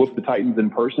them whoop the Titans in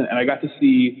person, and I got to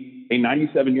see a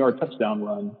 97-yard touchdown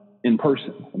run in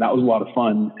person. And that was a lot of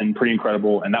fun and pretty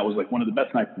incredible. And that was like one of the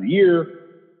best nights of the year,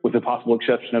 with the possible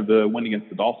exception of the win against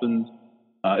the Dolphins,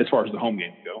 as far as the home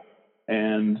games go.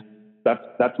 And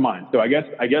that's mine. So I guess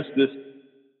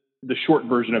the short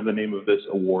version of the name of this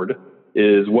award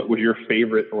is, what was your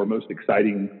favorite or most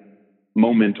exciting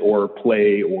moment or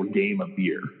play or game of the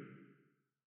year?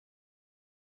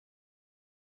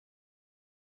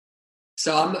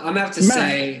 So I'm gonna have to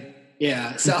say,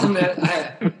 yeah. So I'm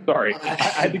gonna. Sorry, I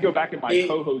had to go back in my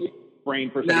co-host brain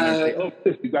for a second and say, "Oh,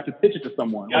 Chris, you got to pitch it to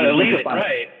someone." Gotta leave it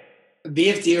right.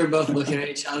 BFD were both looking at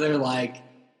each other like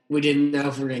we didn't know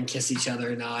if we were gonna kiss each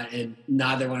other or not, and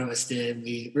neither one of us did.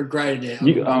 We regretted it.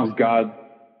 Oh God.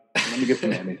 Let me get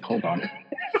some mayonnaise. Hold on.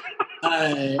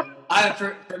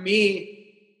 For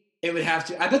me, it would have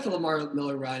to. I bet the Lamar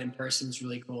Miller run in person is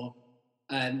really cool,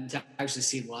 to actually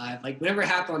see live. Like whenever it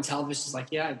happened on television, it's like,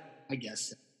 yeah, I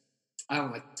guess. I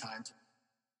don't like the Titans.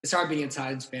 It's hard being a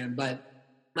Titans fan, but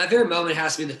my favorite moment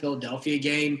has to be the Philadelphia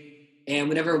game. And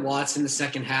whenever Watson, the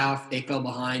second half, they fell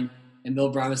behind, and Bill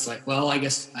Brown was like, "Well, I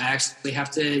guess I actually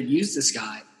have to use this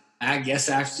guy. I guess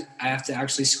I have to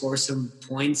actually score some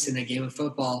points in a game of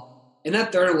football." And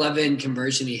that 3rd and 11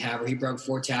 conversion he had, where he broke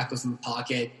 4 tackles in the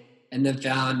pocket and then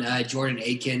found Jordan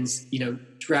Akins,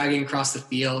 dragging across the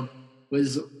field,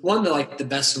 was one of the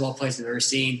best football plays I've ever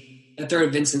seen. That throw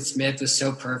to Vincent Smith was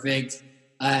so perfect,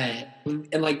 and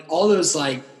all those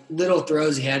little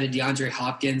throws he had to DeAndre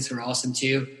Hopkins were awesome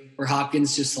too. Where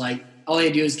Hopkins just all he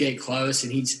had to do was get close,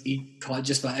 and he caught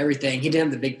just about everything. He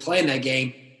didn't have the big play in that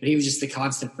game, but he was just the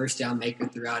constant first down maker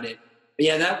throughout it. But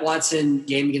yeah, that Watson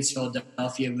game against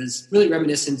Philadelphia was really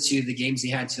reminiscent to the games he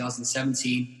had in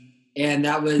 2017. And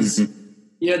that was,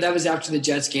 that was after the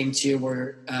Jets game too,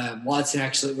 where Watson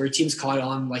where teams caught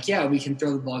on, we can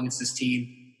throw the ball against this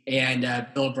team. And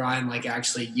Bill O'Brien,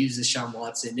 actually used Deshaun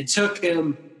Watson. It took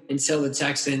him until the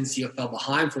Texans, fell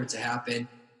behind for it to happen.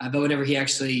 But whenever he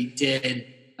actually did,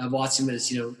 Watson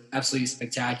was, absolutely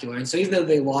spectacular. And so even though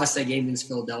they lost that game against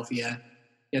Philadelphia,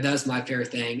 that was my favorite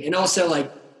thing. And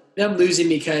also, them losing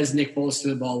because Nick Foles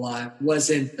threw the ball a lot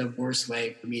wasn't the worst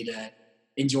way for me to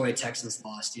enjoy a Texans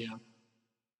loss, Yeah,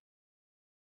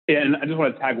 and I just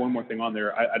want to tag one more thing on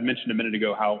there. I mentioned a minute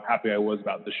ago how happy I was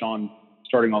about Deshaun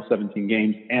starting all 17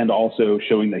 games and also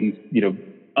showing that he's,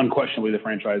 unquestionably the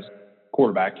franchise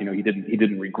quarterback. He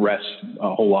didn't regress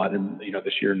a whole lot in,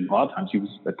 this year. And a lot of times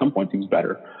at some points he was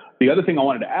better. The other thing I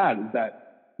wanted to add is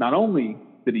that not only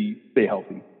did he stay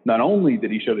healthy, not only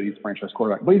did he show that he's a franchise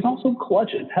quarterback, but he's also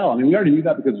clutch as hell. I mean, we already knew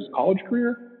that because of his college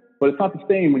career, But it's not the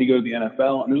same when you go to the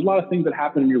NFL. And there's a lot of things that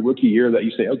happen in your rookie year that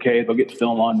you say, okay, they'll get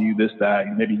film on you, this, that,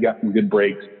 and maybe you got some good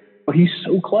breaks. But he's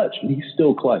so clutch, and he's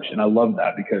still clutch. And I love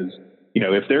that because,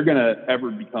 if they're going to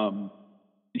ever become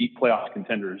deep playoff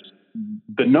contenders,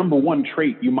 the number one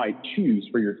trait you might choose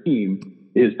for your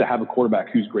team is to have a quarterback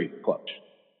who's great at clutch.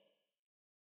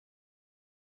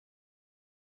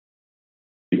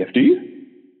 BF, do you?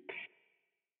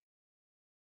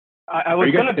 I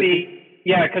was going to be...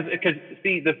 Yeah, because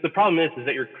see, the problem is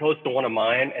that you're close to one of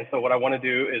mine, and so what I want to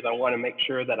do is I want to make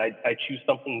sure that I choose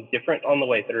something different on the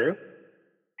way through.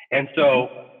 And so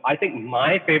I think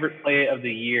my favorite play of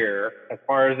the year, as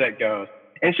far as that goes,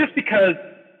 and it's just because,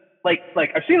 like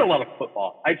I've seen a lot of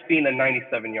football. I've seen a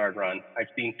 97-yard run. I've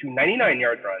seen 2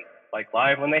 99-yard runs,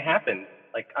 live when they happen.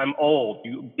 I'm old.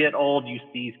 You get old, you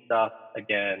see stuff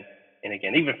again and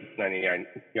again, even if it's a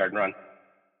 99-yard run.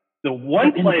 The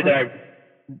one play that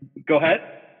Go ahead.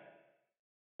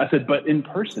 I said, but in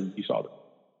person, you saw them.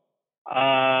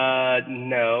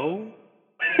 No.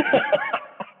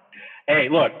 Hey,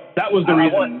 look. That was the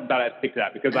reason that I picked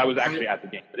that, because I was actually at the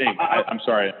game. But anyway, I'm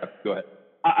sorry. Go ahead.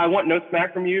 I want no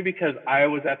smack from you because I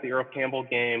was at the Earl Campbell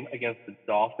game against the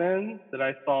Dolphins that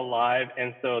I saw live.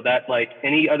 And so that,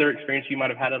 any other experience you might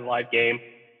have had at a live game,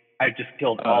 I just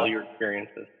killed all your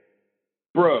experiences.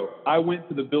 Bro, I went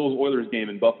to the Bills-Oilers game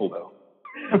in Buffalo.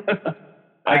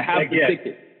 I have the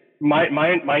ticket.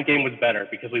 My game was better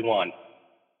because we won.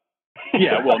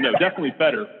 Yeah, well, no, definitely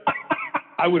better.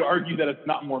 I would argue that it's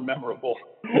not more memorable.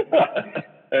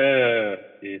 Yeah,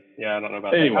 I don't know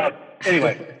about that.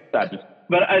 Anyway,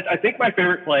 but I think my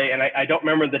favorite play, and I don't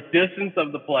remember the distance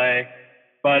of the play,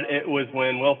 but it was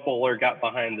when Will Fuller got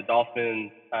behind the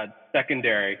Dolphins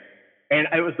secondary. And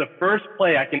it was the first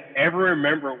play I can ever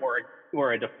remember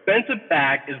where a defensive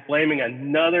back is blaming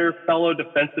another fellow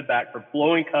defensive back for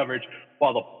blowing coverage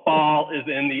while the ball is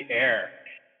in the air.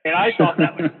 And I thought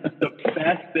that was the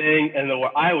best thing in the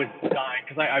world. I was dying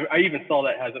because I even saw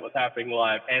that as it was happening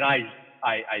live, and I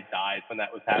died when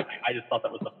that was happening. I just thought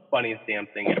that was the funniest damn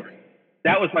thing ever.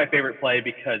 That was my favorite play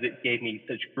because it gave me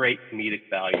such great comedic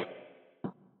value.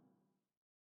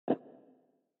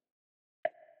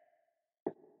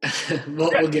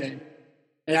 Well, good.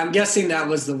 And I'm guessing that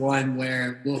was the one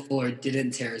where Will Fuller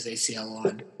didn't tear his ACL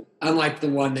on, unlike the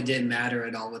one that didn't matter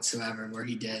at all whatsoever, where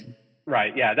he did.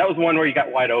 Right, yeah. That was one where he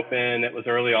got wide open. It was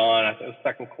early on. I think it was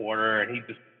second quarter, and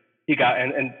he got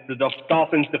and the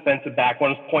Dolphins defensive back,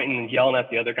 one was pointing and yelling at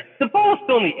the other guy. The ball was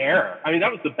still in the air. I mean,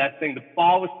 that was the best thing. The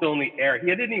ball was still in the air. He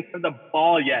didn't even hit the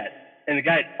ball yet, and the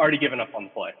guy had already given up on the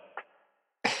play.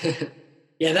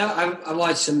 Yeah, I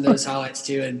watched some of those highlights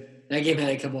too, and that game had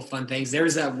a couple of fun things. There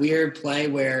was that weird play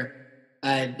where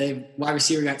the wide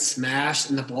receiver got smashed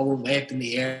and the ball went way up in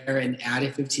the air and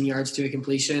added 15 yards to a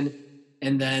completion.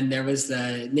 And then there was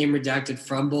the name redacted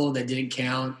fumble that didn't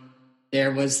count.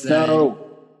 There was the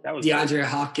DeAndre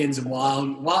Hopkins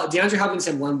DeAndre Hopkins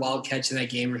had one wild catch in that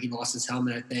game where he lost his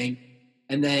helmet, I think.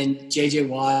 And then J.J.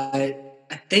 Watt,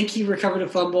 I think he recovered a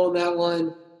fumble in that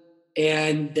one.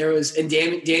 And Danny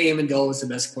Amendola was the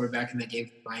best quarterback in that game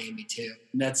for Miami too.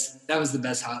 And that was the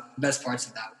best parts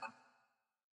of that one.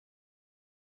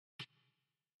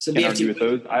 So Can't argue with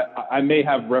those. I may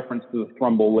have reference to the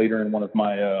fumble later in one of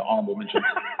my honorable mentions.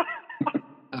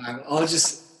 I'll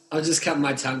just cut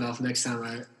my tongue off next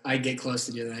time I get close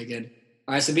to doing that again.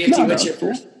 All right, so BFT, what's your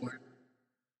first one?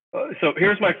 So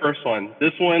here's my first one.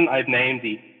 This one I've named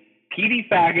the Petey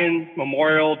Faggins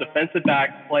Memorial Defensive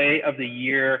Back Play of the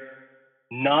Year,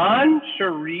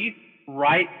 non-Sharif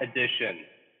Wright edition.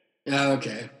 Oh,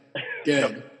 okay,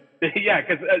 good. Yeah,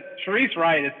 because Sharif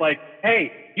Wright, it's like,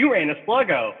 hey, you ran a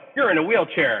sluggo. You're in a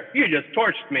wheelchair. You just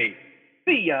torched me.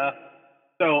 See ya.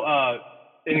 So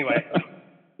anyway,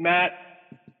 Matt,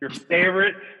 your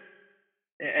favorite,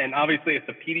 and obviously it's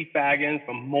the Petey Faggins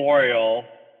Memorial.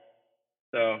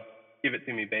 So give it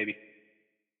to me, baby.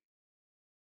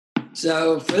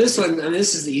 So for this one,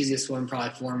 this is the easiest one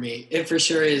probably for me. It for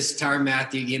sure is Tyrann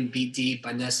Mathieu getting beat deep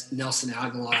by Nelson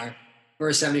Aguilar for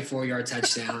a 74-yard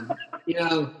touchdown.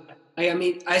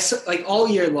 I saw, all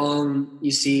year long,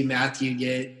 you see Mathieu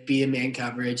get beat in man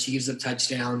coverage. He gives up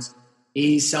touchdowns.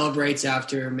 He celebrates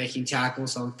after making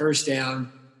tackles on first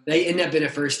down. They end up in a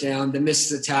first down. Then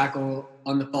misses a tackle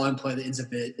on the following play that ends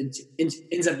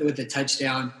up with a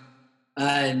touchdown.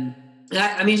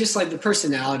 Just like the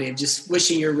personality of just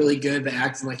wishing you're really good but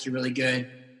acting like you're really good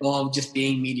while just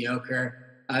being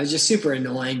mediocre. It was just super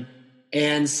annoying.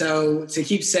 And so to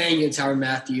keep saying Tyrann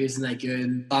Mathieu isn't that good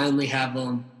and finally have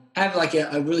him have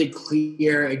a really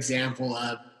clear example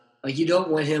of you don't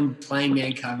want him playing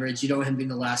man coverage. You don't want him being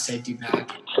the last safety back.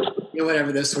 You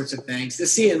whatever, those sorts of things. To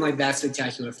see it in like that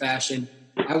spectacular fashion,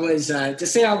 I was to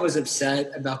say I was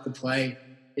upset about the play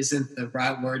isn't the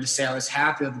right word. To say I was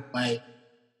happy with the play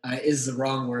is the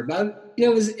wrong word. But it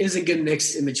was a good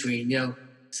mix in between.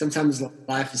 Sometimes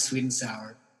life is sweet and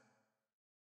sour.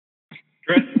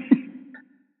 Chris?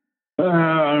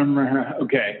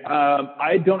 Okay.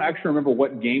 I don't actually remember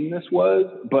what game this was,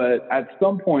 but at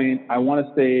some point, I want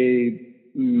to say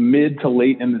mid to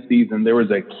late in the season, there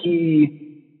was a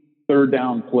key third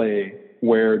down play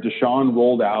where Deshaun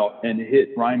rolled out and hit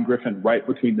Ryan Griffin right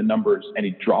between the numbers, and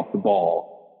he dropped the ball.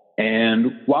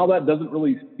 And while that doesn't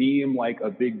really seem like a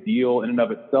big deal in and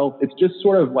of itself, it's just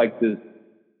sort of like this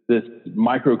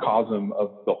microcosm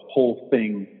of the whole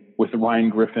thing with Ryan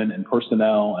Griffin and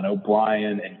personnel and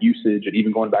O'Brien and usage, and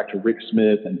even going back to Rick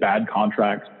Smith and bad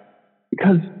contracts,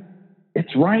 because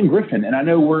it's Ryan Griffin. And I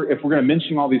know if we're going to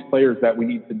mention all these players that we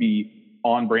need to be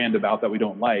on brand about that we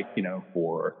don't like,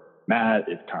 for Matt,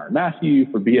 it's Tyrann Mathieu.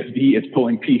 For BFD, it's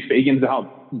pulling P. Fagans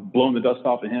out, blowing the dust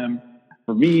off of him.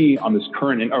 For me, on this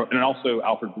current, and also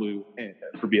Alfred Blue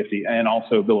for BFD, and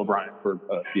also Bill O'Brien for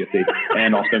BFD,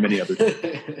 and also many others.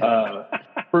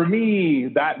 For me,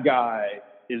 that guy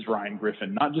is Ryan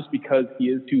Griffin, not just because he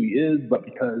is who he is, but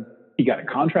because he got a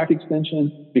contract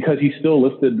extension, because he's still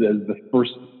listed as the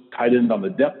first tight end on the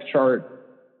depth chart.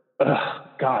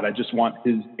 God, I just want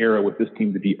his era with this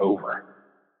team to be over.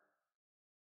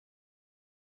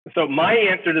 So my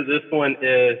answer to this one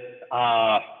is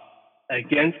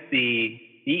against the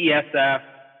DESF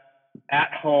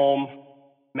at home.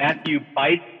 Matthew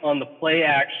bites on the play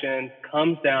action,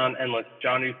 comes down, and lets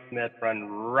Jonnu Smith run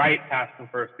right past him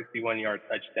for a 61-yard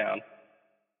touchdown.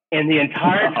 And the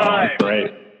entire time,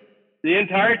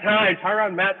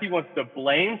 Tyrann Mathieu wants to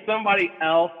blame somebody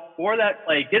else for that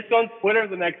play, gets on Twitter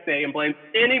the next day and blames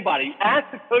anybody. Ask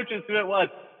the coaches who it was.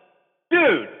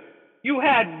 Dude, you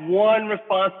had one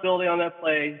responsibility on that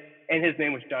play, and his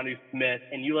name was Jonnu Smith,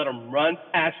 and you let him run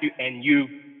past you, and you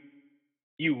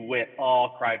went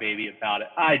all crybaby about it.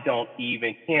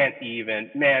 Can't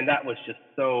even. Man, that was just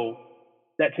to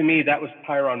me, that was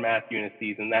Tyrann Mathieu in a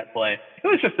season, that play. It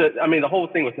was just the whole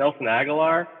thing with Nelson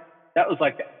Aguilar, that was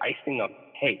like the icing on the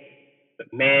cake.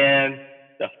 But man,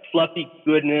 the fluffy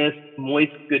goodness,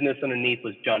 moist goodness underneath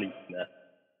was Jonnu Smith.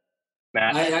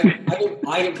 Matt?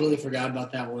 I completely forgot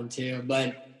about that one too,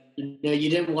 but you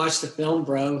didn't watch the film,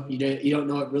 bro. You don't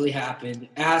know what really happened.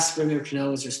 Ask Premier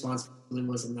Canelo's responsibility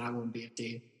was on that one,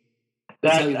 BFD.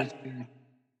 That's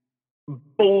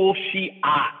bullshit.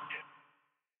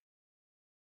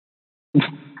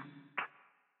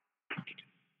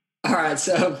 All right,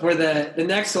 so for the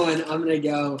next one, I'm going to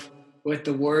go with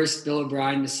the worst Bill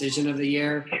O'Brien decision of the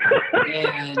year.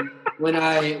 And when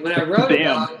I wrote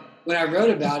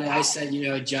about it, I said,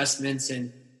 adjustments,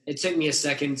 and it took me a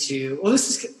second this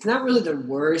is not really the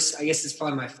worst. I guess it's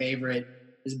probably my favorite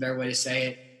is a better way to say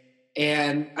it.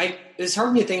 And it's hard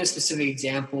for me to think of a specific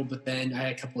example, but then I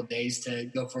had a couple of days to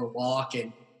go for a walk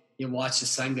and watch the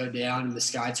sun go down and the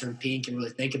sky turn pink and really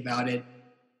think about it.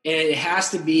 And it has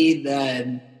to be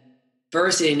the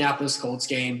first Indianapolis Colts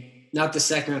game, not the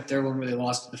second or third one where they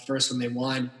lost, but the first one they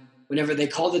won. Whenever they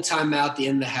called the timeout at the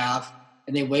end of the half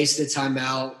and they wasted the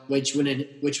timeout, which would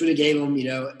have gave them,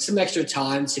 some extra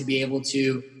time to be able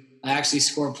to actually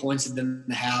score points at the end of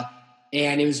the half.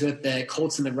 And it was with the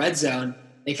Colts in the red zone.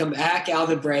 They come back out of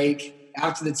the break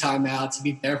after the timeout to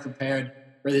be better prepared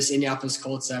for this Indianapolis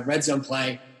Colts red zone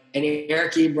play. And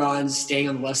Eric Ebron's staying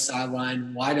on the left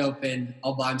sideline, wide open,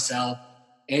 all by himself.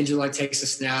 Andrew Luck takes a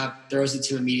snap, throws it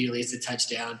to him immediately. It's a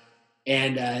touchdown.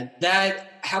 And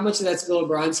how much of that's Bill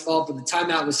O'Brien's fault, but the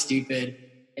timeout was stupid.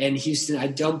 And Houston, I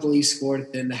don't believe, scored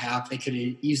at the end of the half. They could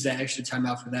have used that extra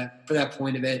timeout for that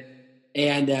point of it.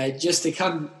 And just to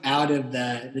come out of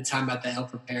the timeout that ill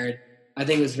prepared, I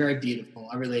think it was very beautiful.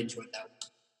 I really enjoyed that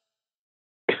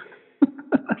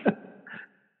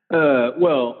one.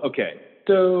 Okay.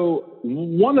 So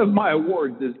one of my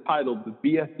awards is titled the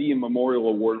BFD Memorial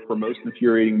Award for Most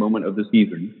Infuriating Moment of the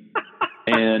Season.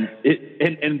 and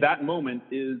that moment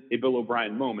is a Bill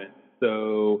O'Brien moment.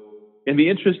 So in the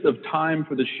interest of time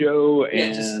for the show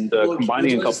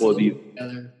combining a couple of these.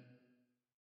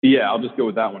 Yeah, I'll just go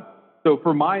with that one. So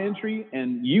for my entry,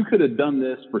 and you could have done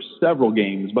this for several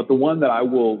games, but the one that I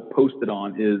will post it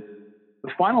on is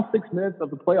the final 6 minutes of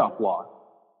the playoff loss,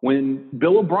 when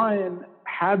Bill O'Brien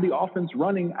had the offense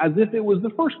running as if it was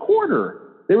the first quarter.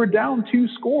 They were down 2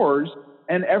 scores,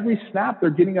 and every snap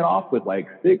they're getting it off with like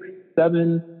 6,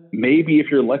 7, maybe if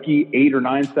you're lucky, 8 or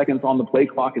 9 seconds on the play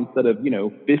clock instead of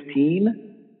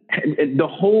 15. And the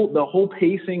whole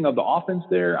pacing of the offense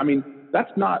there. I mean, that's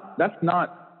from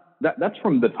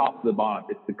the top to the bottom.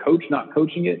 It's the coach not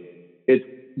coaching it. it's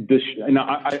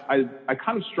I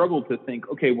kind of struggle to think,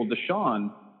 okay, well,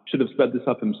 Deshaun should have sped this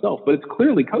up himself, but it's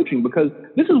clearly coaching, because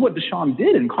this is what Deshaun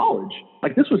did in college.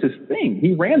 Like, this was his thing.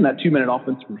 He ran that 2-minute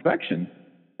offense to perfection.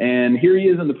 And here he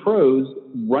is in the pros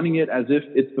running it as if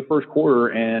it's the first quarter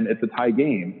and it's a tie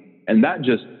game. And that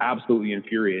just absolutely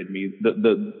infuriated me.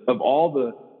 Of all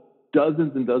the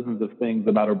dozens and dozens of things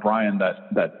about O'Brien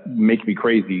that make me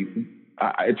crazy,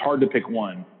 it's hard to pick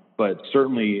one, but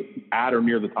certainly at or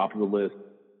near the top of the list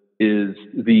is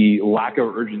the lack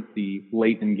of urgency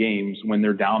late in games when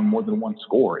they're down more than one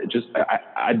score. It just,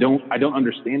 I don't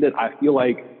understand it. I feel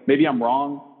like maybe I'm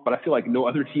wrong, but I feel like no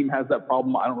other team has that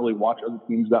problem. I don't really watch other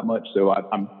teams that much. So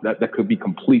that could be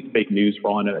complete fake news for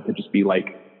all I know. It could just be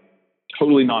like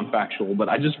totally non-factual, but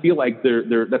I just feel like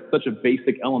that's such a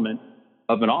basic element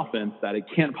of an offense that it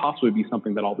can't possibly be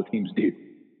something that all the teams do.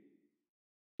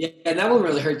 Yeah, and that one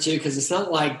really hurt too, because it's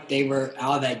not like they were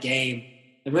out of that game.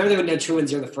 I remember they went down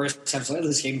 2-0 the first time, so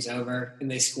this game's over, and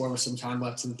they score with some time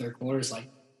left in the third quarter. It's like,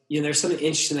 there's something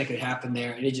interesting that could happen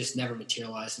there, and it just never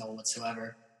materialized at all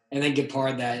whatsoever. And then good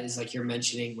part of that is, like you're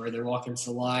mentioning, where they're walking to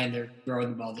the line, they're throwing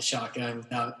the ball to shotgun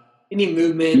without any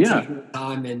movement, taking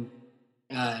time, and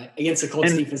against the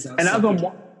Colts defense. And as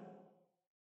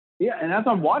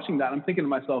I'm watching that, I'm thinking to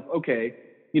myself, okay,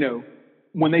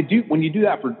 when you do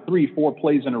that for 3-4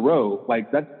 plays in a row,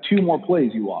 like, that's 2 more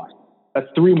plays you lost. That's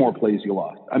 3 more plays you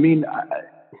lost. I mean,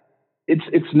 it's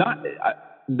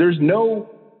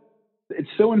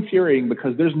so infuriating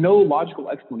because there's no logical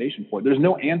explanation for it. There's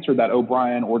no answer that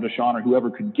O'Brien or Deshaun or whoever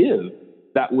could give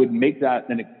that would make that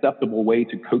an acceptable way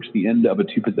to coach the end of a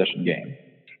 2-possession game.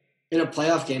 In a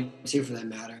playoff game, too, for that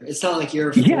matter. It's not like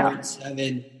you're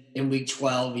 4-7 in week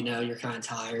 12, you're kind of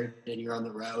tired and you're on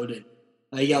the road and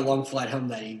you got a long flight home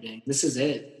that evening. This is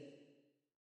it.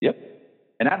 Yep.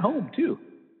 And at home, too.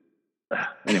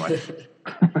 Anyway.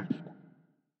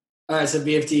 All right, so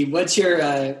BFD, what's your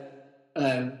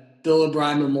Bill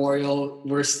O'Brien Memorial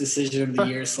Worst Decision of the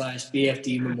Year /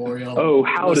 BFD Memorial? Oh,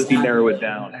 how does he narrow it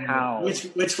down? How?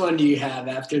 Which one do you have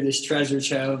after this treasure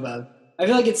trove of? I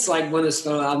feel like it's like one of those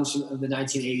photo albums of the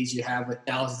 1980s you have with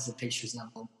thousands of pictures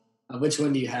of them. Which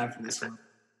one do you have for this one?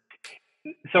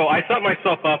 So I set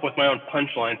myself up with my own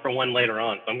punchline for one later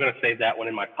on, so I'm going to save that one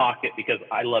in my pocket because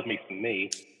I love me some me.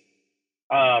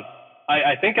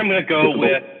 I think I'm going to go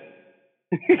with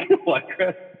what,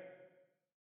 Chris?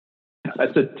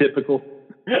 That's a typical.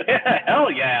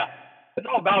 Hell yeah! It's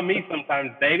all about me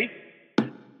sometimes, baby.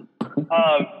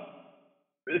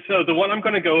 So the one I'm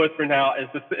going to go with for now is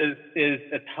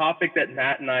a topic that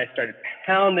Matt and I started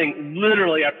pounding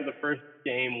literally after the first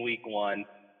game, week 1,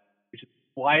 which is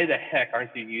why the heck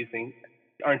aren't you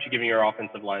giving your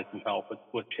offensive line some help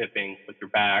with chipping, with your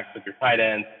backs, with your tight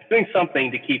ends, doing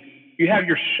something to keep. You have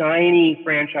your shiny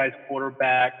franchise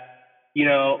quarterback,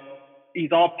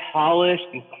 he's all polished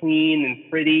and clean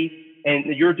and pretty, and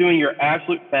you're doing your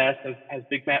absolute best, as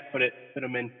Big Matt put it,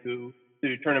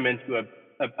 to turn him into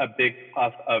a big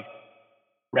puff of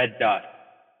red dust.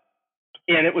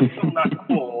 And it was so not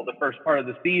cool the first part of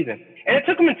the season. And it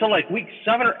took them until like week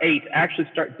 7 or 8 to actually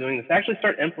start doing this, to actually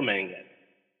start implementing it.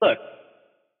 Look,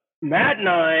 Matt and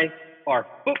I are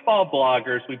football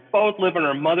bloggers. We both live in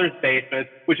our mother's basement,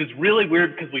 which is really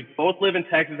weird because we both live in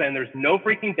Texas and there's no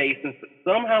freaking basements, but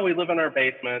somehow we live in our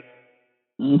basement.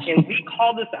 And we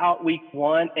called this out week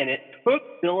 1, and it took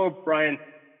Bill O'Brien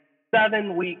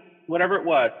 7 weeks, whatever it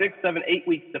was, 6, 7, 8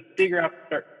 weeks to figure out to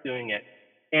start doing it.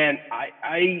 And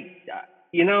I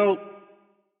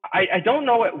don't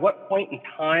know at what point in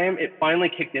time it finally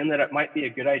kicked in that it might be a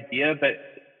good idea, but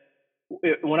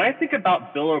when I think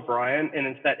about Bill O'Brien and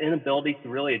it's that inability to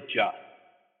really adjust,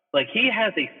 like he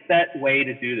has a set way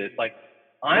to do this. Like,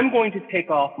 I'm going to take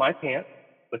off my pants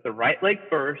with the right leg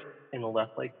first and the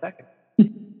left leg second.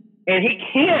 And he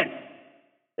can't.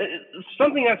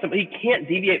 He can't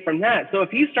deviate from that. So if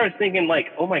he starts thinking like,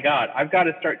 oh my God, I've got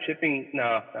to start chipping.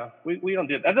 No, we don't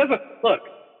do that. That doesn't, look,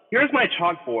 here's my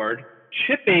chalkboard.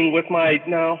 Chipping with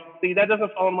that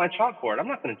doesn't follow my chalkboard. I'm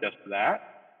not going to adjust to that.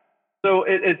 So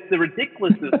it's the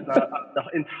ridiculousness of the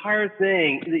entire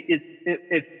thing.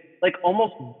 It's like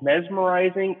almost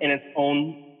mesmerizing in its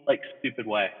own like stupid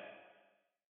way.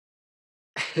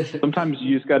 Sometimes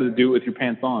you just got to do it with your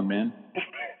pants on, man.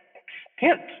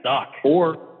 Pants stuck.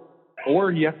 Or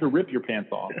you have to rip your pants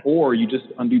off, or you just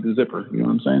undo the zipper. You know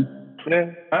what I'm saying?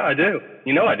 Yeah, I do.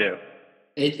 I do.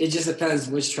 It just depends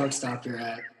which truck stop you're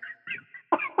at.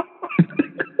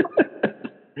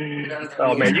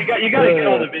 Oh man, you got to get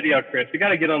on the video, Chris. You got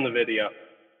to get on the video.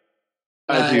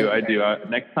 I do.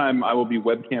 Next time I will be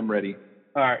webcam ready.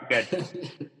 All right, good.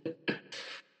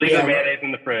 Leave the mayonnaise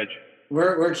in the fridge.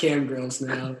 We're Cam Grills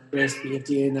now. Chris,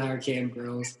 BFD, and I are Cam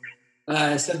Grills. So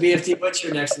BFD, what's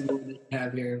your next award that you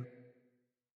have here?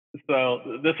 So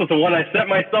this was the one I set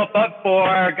myself up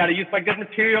for. Got to use my good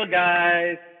material,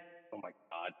 guys. Oh my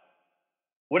God.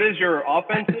 What is your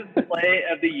offensive play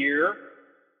of the year?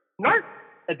 NART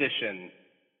edition.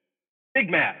 Big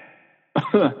Matt.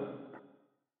 I'm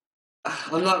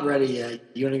not ready yet.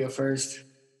 You want to go first?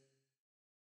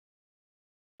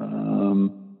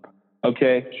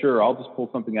 Okay, sure. I'll just pull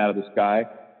something out of the sky.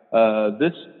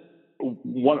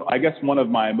 I guess one of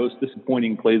my most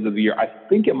disappointing plays of the year, I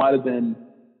think it might have been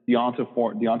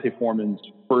Deontay Foreman's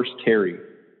first carry,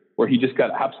 where he just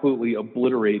got absolutely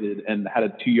obliterated and had a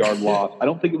 2-yard loss. I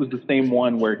don't think it was the same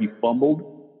one where he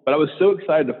fumbled, but I was so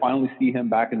excited to finally see him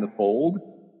back in the fold.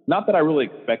 Not that I really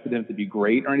expected him to be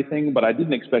great or anything, but I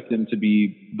didn't expect him to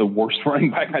be the worst running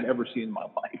back I'd ever seen in my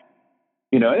life.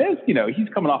 He's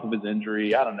coming off of his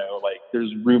injury. I don't know,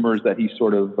 there's rumors that he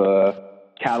sort of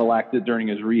Cadillaced it during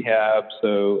his rehab.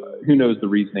 So who knows the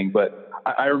reasoning, but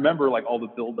I remember all the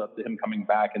build up to him coming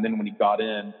back. And then when he got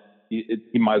in,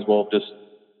 he might as well have just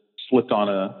slipped on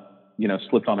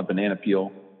a banana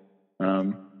peel.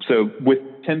 So with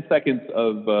 10 seconds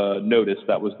of notice,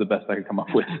 that was the best I could come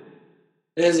up with.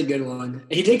 It is a good one.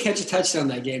 He did catch a touchdown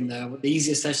that game, though. The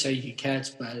easiest touchdown you could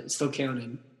catch, but it still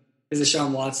counted. Because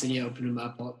Deshaun Watson, opened him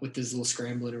up with his little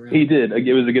scrambling around. He did.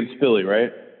 It was against Philly,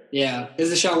 right? Yeah.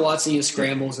 Because Deshaun Watson,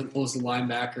 scrambles and pulls the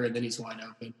linebacker, and then he's wide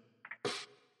open.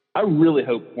 I really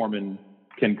hope Foreman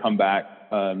can come back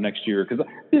next year. Because,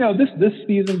 this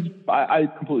season, I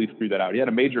completely threw that out. He had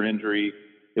a major injury.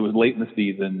 It was late in the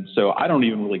season, so I don't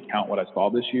even really count what I saw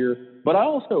this year. But I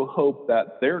also hope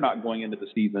that they're not going into the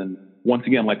season, once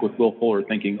again, like with Will Fuller,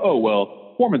 thinking, oh, well,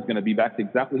 Foreman's going to be back to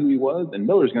exactly who he was, and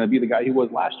Miller's going to be the guy he was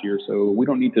last year, so we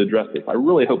don't need to address this. I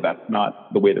really hope that's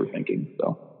not the way they're thinking.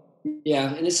 So,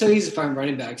 yeah, and it's so easy to find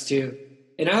running backs, too.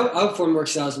 And I hope Foreman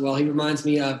works out as well. He reminds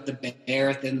me of the Bear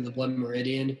at the end of the Blood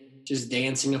Meridian, just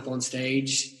dancing up on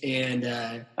stage. And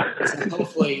so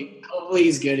hopefully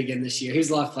he's good again this year. He was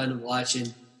a lot of fun to watch.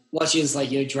 And watching his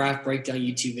draft breakdown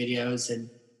YouTube videos, and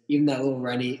even that little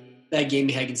that game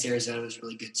he had against Arizona was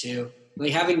really good too.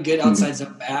 Having good outside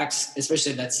zone backs,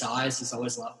 especially at that size, is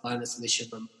always a lot of fun. That's what they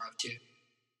should run more of too.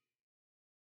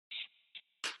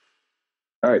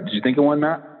 All right, did you think of one,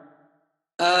 Matt?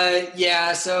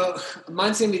 Yeah. So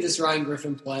mine's gonna be this Ryan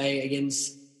Griffin play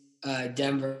against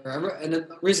Denver, and the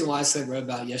reason why I wrote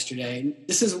about it yesterday.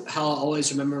 This is how I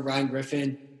always remember Ryan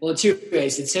Griffin. Well, in two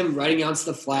ways. It's him running out to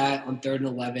the flat on 3rd and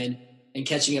 11 and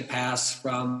catching a pass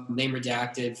from name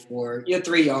redacted for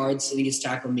 3 yards, and he gets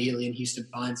tackled immediately and Houston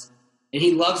punts. And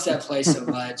he loves that play so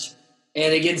much.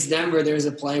 And against Denver, there was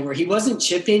a play where he wasn't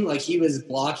chipping, he was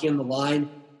blocking on the line.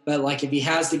 But if he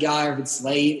has the guy, or if it's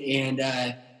late, and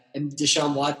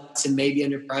Deshaun Watson may be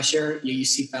under pressure, you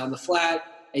see found the flat,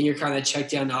 and you're kind of check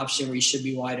down option where you should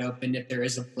be wide open if there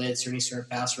is a blitz or any sort of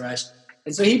pass rush.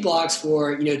 And so he blocks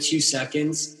for 2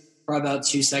 seconds, probably about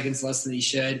 2 seconds less than he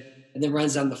should, and then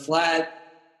runs down the flat.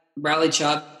 Bradley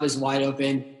Chubb is wide open.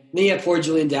 And then you have poor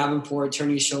Julian Davenport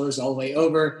turning his shoulders all the way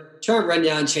over, trying to run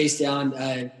down, chase down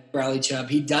Bradley Chubb.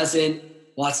 He doesn't.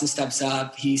 Watson steps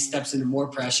up. He steps into more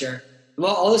pressure. And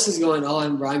while all this is going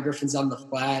on, Ryan Griffin's on the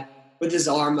flat with his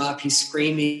arm up. He's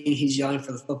screaming. He's yelling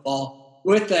for the football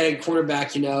with the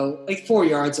cornerback, 4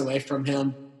 yards away from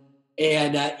him.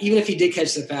 And even if he did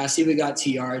catch the pass, he would have got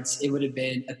 2 yards. It would have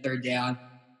been a 3rd down.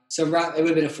 So it would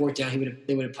have been a 4th down.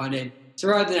 They would have punted. So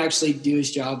rather than actually do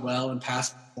his job well and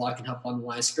pass block and help on the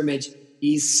line of scrimmage,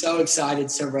 he's so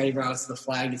excited, so ready to run out to the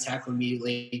flag to tackle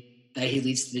immediately that he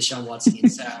leads to Deshaun Watson getting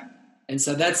sacked. And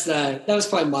so that was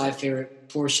probably my favorite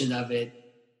portion of it.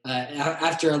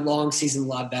 After a long season, a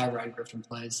lot of bad Ryan Griffin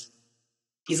plays.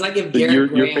 He's like if Garrett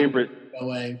Graham your favorite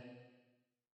away.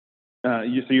 So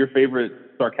your favorite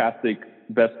sarcastic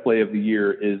best play of the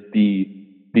year is the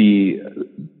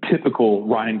typical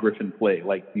Ryan Griffin play,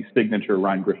 the signature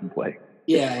Ryan Griffin play.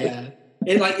 Yeah.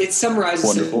 It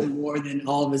summarizes him more than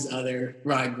all of his other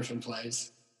Ryan Griffin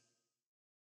plays.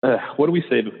 What do we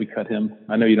save if we cut him?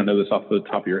 I know you don't know this off the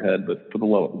top of your head, but for the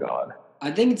love of God.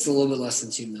 I think it's a little bit less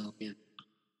than $2 million.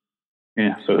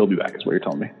 Yeah, so he'll be back is what you're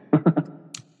telling me.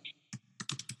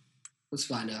 Let's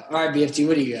find out. All right, BFT,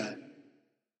 what do you got?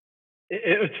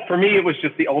 For me, it was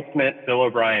just the ultimate Bill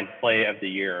O'Brien play of the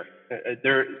year.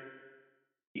 There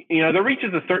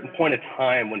reaches a certain point of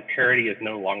time when parody is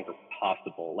no longer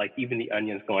possible. Even the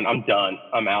Onion's going, I'm done.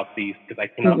 I'm out these because I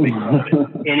cannot make fun of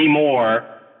it any more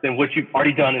than what you've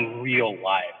already done in real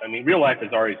life. I mean, real life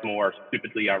is always more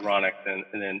stupidly ironic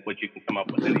than what you can come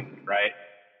up with anyway, right?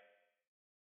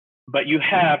 But you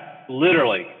have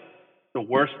literally the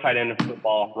worst tight end in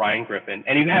football, Ryan Griffin,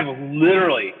 and you have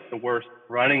literally the worst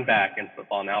running back in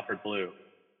football, Alfred Blue.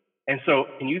 And so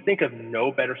can you think of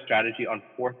no better strategy on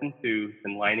 4th and 2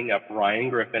 than lining up Ryan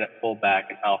Griffin at fullback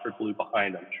and Alfred Blue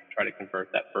behind him to try to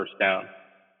convert that first down?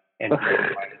 And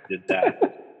Ryan did that.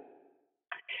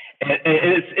 And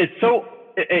it's so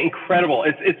incredible.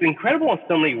 It's incredible in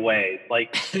so many ways.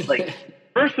 Like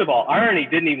first of all, irony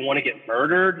didn't even want to get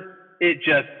murdered. It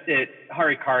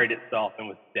harikari'd itself and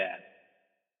was dead.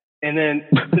 And then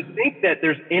to think that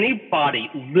there's anybody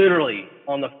literally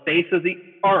on the face of the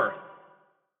earth,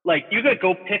 like you could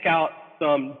go pick out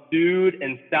some dude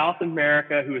in South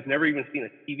America who has never even seen a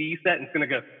TV set and is going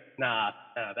to go, nah,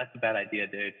 that's a bad idea,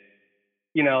 dude.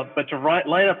 You know, but to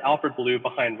line up Alfred Blue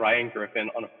behind Ryan Griffin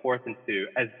on a 4th and 2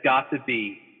 has got to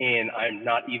be, and I'm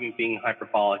not even being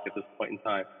hyperbolic at this point in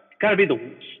time, got to be the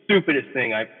stupidest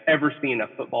thing I've ever seen a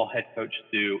football head coach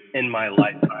do in my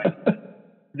lifetime.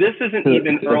 This isn't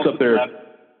even Earl to the left,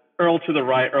 Earl to the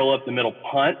right, Earl up the middle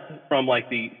punt from like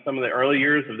some of the early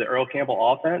years of the Earl Campbell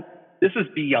offense. This is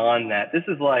beyond that. This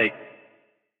is like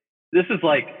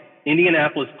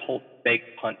Indianapolis Colts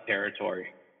fake punt territory.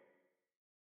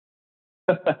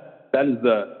 That is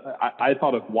I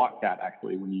thought of Wattcat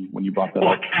actually when you brought that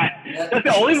up. Wattcat. That's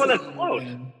the only one that's close.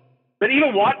 But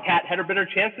even Wattcat had a better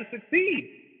chance to succeed.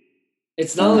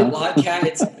 It's not only Wattcat,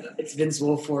 it's Vince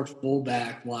Wilfork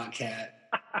fullback Wattcat.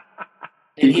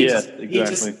 And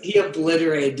he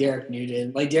obliterated Derek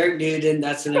Newton. Like Derek Newton,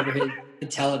 that's whenever his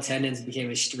patella tendons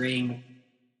became a string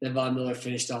that Von Miller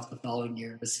finished off the following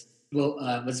year. Was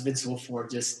Vince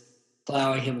Wilfork just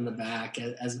plowing him in the back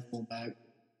as a fullback.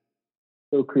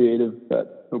 So creative,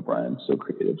 O'Brien. So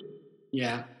creative.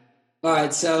 Yeah. All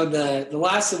right. So the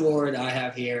last award I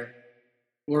have here,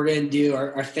 we're going to do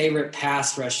our favorite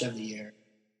pass rush of the year.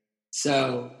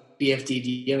 So, BFD,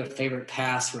 do you have a favorite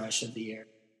pass rush of the year?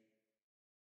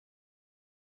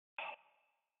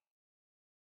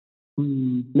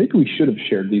 Maybe we should have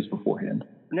shared these beforehand.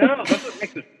 No, that's what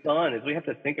makes it fun is we have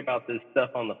to think about this stuff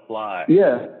on the fly.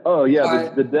 Yeah. Oh, yeah.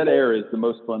 The dead air is the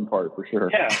most fun part for sure.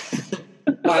 Yeah.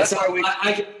 All right, so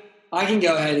I can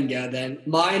go ahead and go then.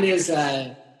 Mine is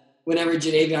whenever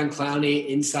Jadeveon Clowney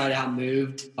inside out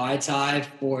moved Vaitai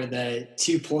for the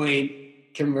 2-point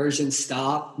conversion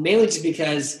stop, mainly just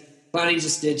because Clowney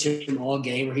just did to him all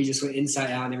game where he just went inside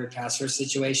out in every pass rush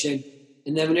situation.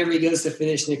 And then whenever he goes to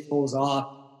finish Nick Foles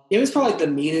off, it was probably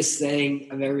the meanest thing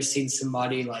I've ever seen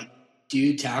somebody like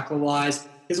do tackle-wise.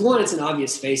 Because one, it's an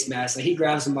obvious face mask. Like he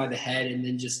grabs him by the head and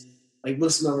then just like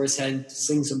lifts him over his head and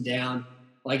slings him down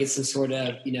like it's some sort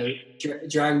of,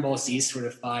 Dragon Ball Z sort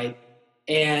of fight.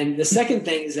 And the second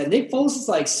thing is that Nick Foles is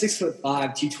like 6'5",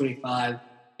 225,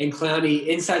 and Clowney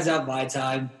insides out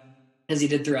Vaitai, as he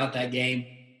did throughout that game,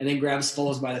 and then grabs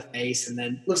Foles by the face and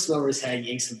then lifts him over his head,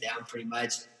 yanks him down pretty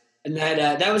much. And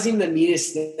that was even the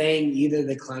meanest thing either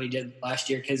that Clowney did last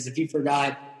year, because if you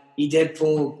forgot, he did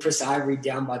pull Chris Ivory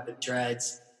down by the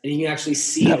dreads, and you can actually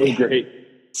see him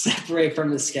separate from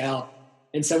the scalp.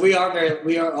 And so we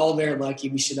are all very lucky.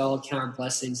 We should all count our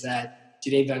blessings that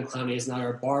Jadeveon Clowney is not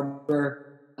our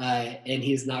barber, and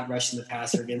he's not rushing the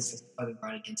passer against us, but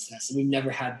run against us. And we've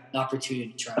never had the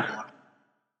opportunity to try to block.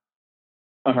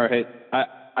 All right,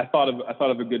 I thought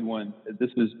of a good one.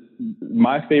 This is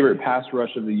my favorite pass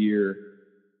rush of the year.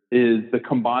 Is the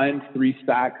combined 3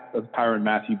 sacks of Tyrann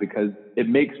Mathieu, because it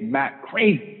makes Matt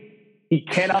crazy. He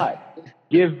cannot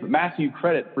give Mathieu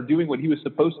credit for doing what he was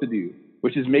supposed to do,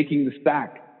 which is making the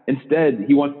sack. Instead,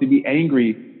 he wants to be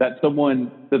angry that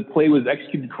the play was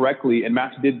executed correctly and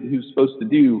Mathieu did what he was supposed to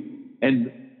do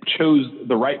and chose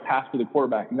the right pass for the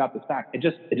quarterback and got the sack. It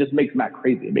just makes Matt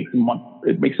crazy. It makes him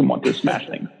want to smash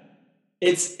things.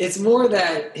 It's more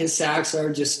that his sacks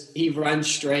are just he runs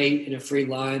straight in a free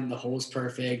line, the hole's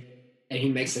perfect, and he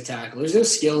makes the tackle. There's no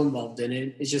skill involved in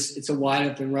it. It's a wide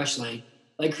open rush lane.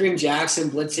 Like Kareem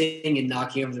Jackson blitzing and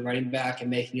knocking over the running back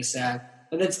and making a sack.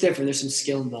 But that's different. There's some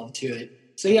skill involved to it.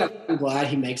 So, yeah, I'm glad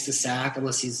he makes the sack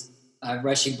unless he's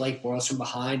rushing Blake Bortles from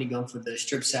behind and going for the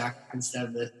strip sack instead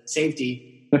of the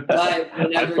safety. But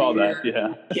I saw that,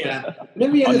 yeah. Yeah.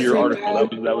 On your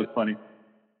article, that was funny.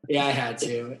 Yeah, I had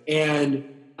to.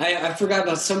 And I forgot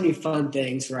about so many fun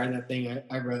things writing that thing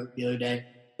I wrote the other day.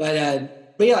 But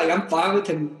yeah, like I'm fine with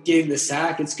him getting the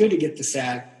sack. It's good to get the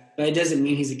sack. But it doesn't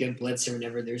mean he's a good blitzer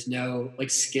whenever there's no like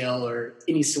skill or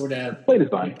any sort of play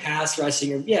design, pass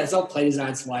rushing. It's all play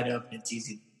design. It's wide open. It's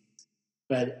easy.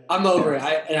 But I'm over it.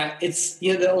 It's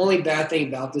the only bad thing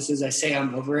about this is I say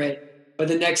I'm over it. But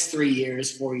the next 3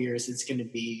 years, 4 years,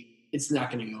 it's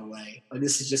not going to go away. Like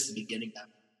this is just the beginning of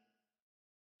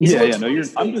it. Yeah. No,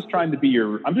 I'm just trying to be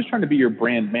your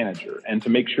brand manager and to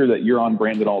make sure that you're on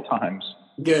brand at all times.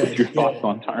 Good. With your thoughts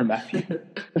on Tyrann Mathieu.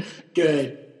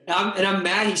 Good. I'm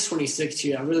mad he's 26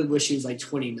 too. I really wish he was like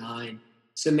 29.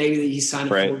 So maybe that he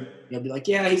signed a 4 He'll be like,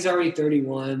 yeah, he's already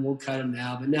 31. We'll cut him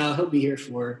now. But no, he'll be here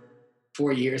for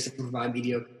 4 years to provide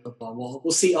mediocre football.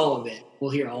 We'll see all of it.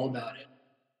 We'll hear all about it.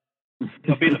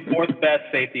 He'll be the 4th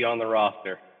best safety on the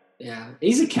roster. Yeah.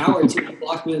 He's a coward too. He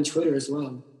blocked me on Twitter as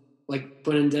well, like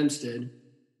Brennan Demps did.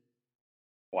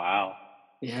 Wow.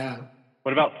 Yeah.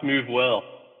 What about Smooth Will?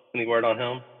 Any word on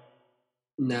him?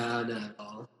 No, not at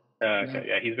all. Okay,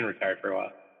 yeah, he's been retired for a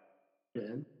while.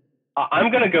 Yeah.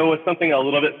 I'm going to go with something a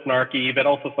little bit snarky, but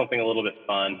also something a little bit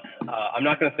fun. I'm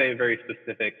not going to say a very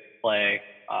specific play.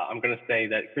 I'm going to say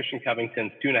that Christian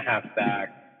Covington's 2.5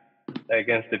 sacks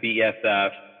against the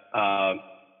BSF,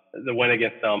 the win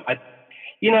against them.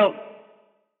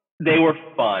 They were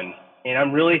fun, and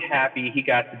I'm really happy he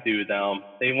got to do them.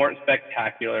 They weren't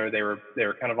spectacular. They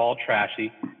were kind of all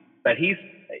trashy, but he's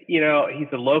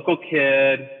a local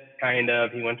kid, kind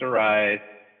of. He went to Rice,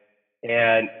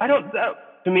 and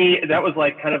to me, that was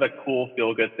like kind of a cool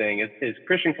feel-good thing. Is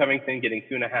Christian Covington getting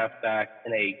 2.5 sacks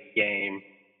in a game?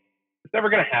 It's never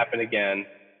going to happen again.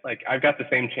 Like, I've got the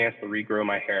same chance to regrow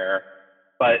my hair,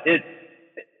 but it's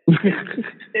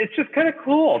just kind of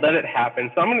cool that it happened.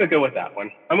 So I'm going to go with that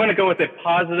one. I'm going to go with a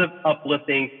positive,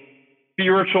 uplifting,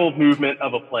 spiritual movement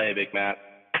of a play, Big Matt.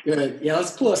 Good. Yeah,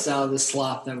 let's pull us out of this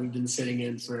slop that we've been sitting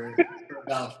in for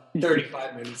about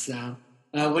 35 minutes now.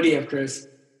 What do you have, Chris?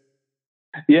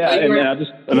 Yeah, and then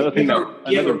another thing. Do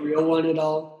you have a real one at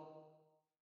all?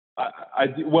 I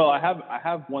do. Well, I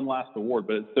have one last award,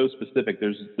 but it's so specific.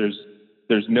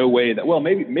 There's no way that. Well,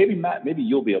 maybe Matt, maybe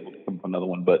you'll be able to come up with another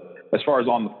one. But as far as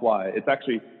on the fly, it's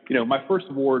actually, my first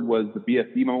award was the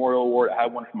BFD Memorial Award. I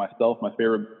had one for myself, my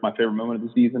favorite moment of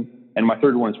the season, and my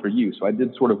third one is for you. So I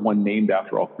did sort of one named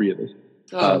after all three of us.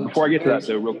 Before I get to that,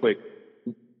 though, real quick.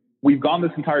 We've gone this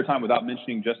entire time without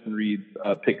mentioning Justin Reed's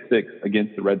pick 6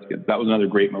 against the Redskins. That was another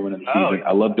great moment of the season.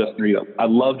 I love Justin Reed. I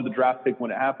loved the draft pick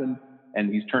when it happened,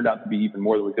 and he's turned out to be even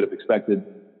more than we could have expected.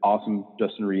 Awesome,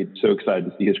 Justin Reed. So excited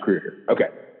to see his career here. Okay.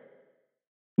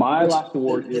 My last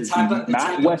award is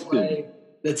Matt Weston.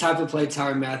 The type of play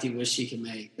Tyrann Mathieu wished he could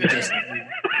make.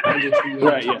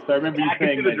 Right, yes. I remember you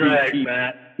saying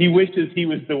that he wishes he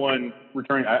was the one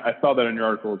returning. I saw that in your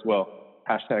article as well.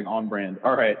 # on brand.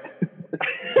 All right.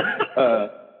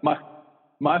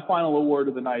 My final award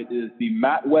of the night is the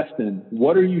Matt Weston,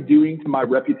 What Are You Doing to My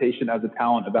Reputation as a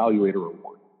Talent Evaluator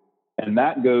Award. And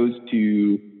that goes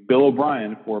to Bill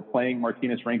O'Brien for playing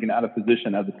Martinez Rankin out of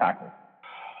position as a tackle.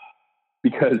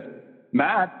 Because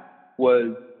Matt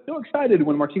was so excited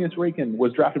when Martinez Rankin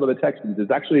was drafted by the Texans.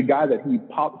 It's actually a guy that he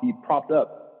propped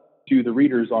up to the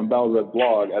readers on Battle Red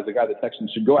blog as a guy the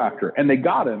Texans should go after. And they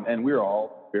got him, and we were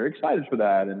all very excited for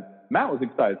that. And Matt was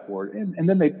excited for it. And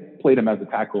then they played him as a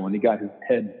tackle, and he got his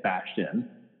head bashed in.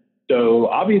 So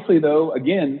obviously, though,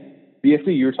 again,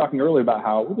 BFD, you were talking earlier about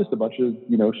how we're just a bunch of,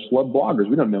 schlub bloggers.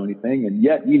 We don't know anything. And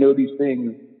yet we know these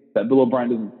things that Bill O'Brien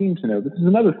doesn't seem to know. This is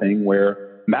another thing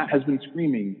where Matt has been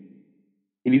screaming,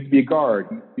 he needs to be a guard.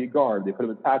 He needs to be a guard. They put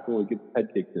him at tackle, he gets his head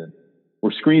kicked in.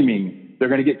 We're screaming, they're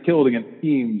going to get killed against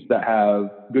teams that have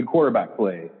good quarterback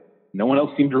play. No one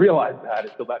else seemed to realize that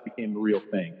until that became a real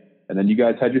thing. And then you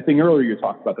guys had your thing earlier you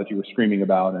talked about that you were screaming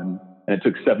about, and it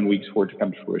took 7 weeks for it to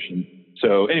come to fruition.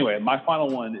 So anyway, my final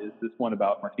one is this one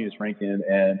about Martinez Rankin.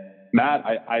 And Matt,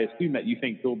 I assume that you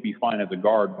think he'll be fine as a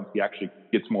guard once he actually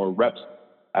gets more reps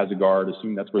as a guard,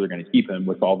 assuming that's where they're going to keep him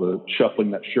with all the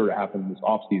shuffling that's sure to happen this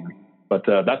offseason. But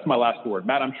that's my last word.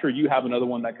 Matt, I'm sure you have another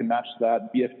one that can match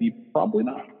that. BFD, probably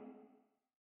not.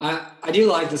 I do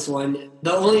like this one.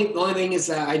 The only thing is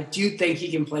that I do think he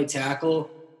can play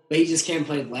tackle, but he just can't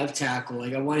play left tackle.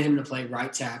 Like, I wanted him to play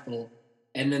right tackle.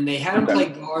 And then they had him play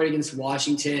guard against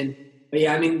Washington. But,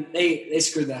 yeah, I mean, they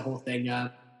screwed that whole thing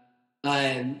up.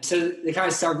 So they kind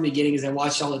of start from the beginning as I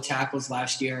watched all the tackles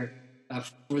last year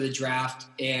for the draft.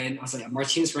 And I was like,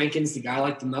 Martinez Rankin's the guy I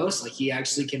like the most. Like, he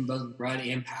actually can both run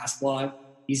and pass block.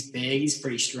 He's big. He's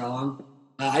pretty strong.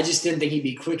 I just didn't think he'd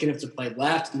be quick enough to play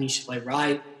left, and he should play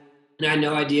right. And I had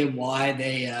no idea why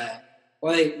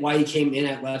why he came in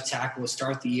at left tackle to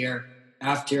start the year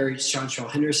after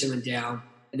Seantrell Henderson went down,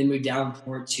 and then moved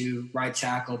Davenport to right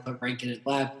tackle, put Rankin at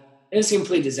left. It was a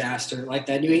complete disaster. Like,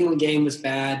 that New England game was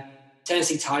bad.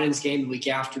 Tennessee Titans game the week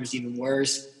after was even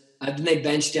worse. Then they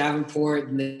benched Davenport,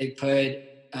 and they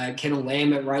put Kendall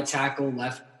Lamb at right tackle,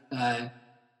 left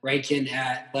Rankin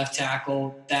at left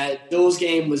tackle. That Bills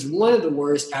game was one of the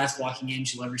worst pass blocking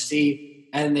games you'll ever see.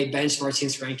 And they benched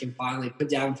Martinez Rankin finally, put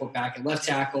Davenport back at left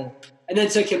tackle. And then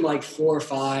it took him like 4 or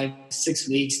 5, 6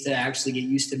 weeks to actually get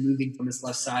used to moving from his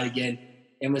left side again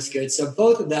and was good. So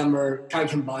both of them are kind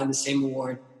of combined the same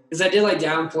award. Because I did like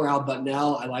Davenport Al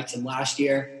Bucknell. I liked him last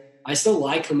year. I still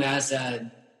like him as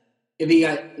I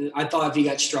thought if he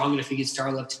got strong enough, he could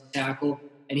start left tackle.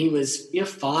 And he was,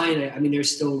 fine. I mean,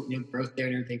 there's still growth there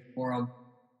and everything for him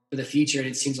for the future. And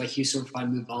it seems like Houston will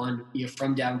probably move on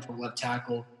from Davenport left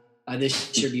tackle.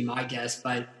 This should be my guess.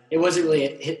 But it wasn't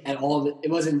really at all. It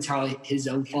wasn't entirely his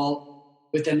own fault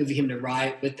with them moving him to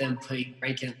right, with them putting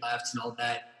Rankin left and all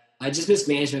that. Just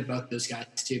mismanagement of both those guys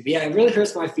too. But yeah, it really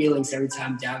hurts my feelings every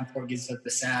time Davenport gives up the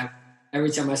sack.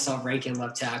 Every time I saw Rankin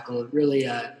left tackle, it really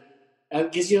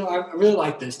because I really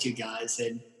like those two guys,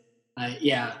 and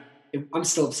I'm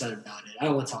still upset about it. I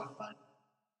don't want to talk about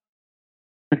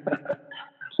it.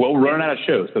 Well, we're running out of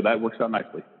shows, so that works out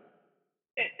nicely.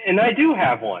 And I do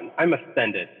have one. I'm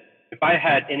offended. If I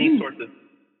had any sort of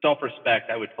self-respect,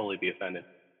 I would totally be offended.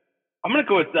 I'm going to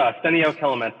go with Senio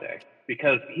Kelemete,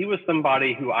 because he was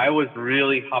somebody who I was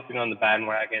really hopping on the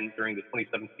bandwagon during the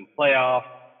 2017 playoff.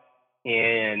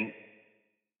 And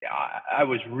I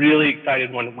was really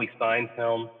excited when we signed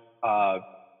him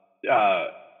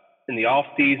in the off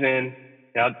season.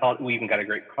 And I thought we even got a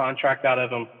great contract out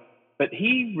of him, but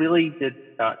he really did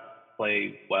not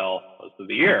play well most of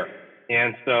the year.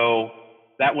 And so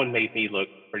that one made me look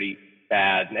pretty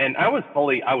bad. And I was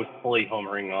fully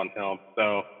homering on him.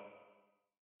 So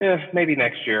maybe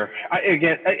next year.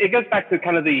 Again, it goes back to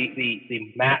kind of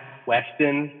the Matt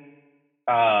Weston.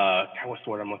 What's the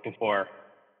word I'm looking for?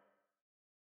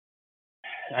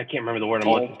 I can't remember the word I'm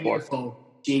looking for.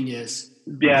 Genius.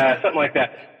 Yeah, something like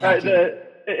that.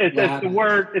 It's the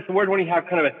word. It's the word when you have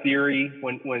kind of a theory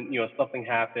when something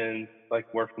happens,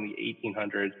 like we're from the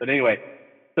 1800s. But anyway,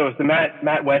 so it's the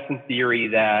Matt Weston theory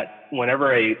that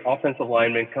whenever a offensive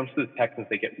lineman comes to the Texans,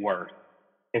 they get worse,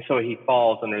 and so he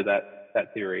falls under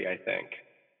that theory, I think.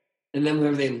 And then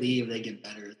whenever they leave, they get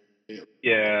better.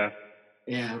 Yeah.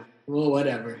 Yeah. Well,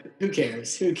 whatever. Who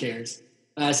cares?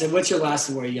 So what's your last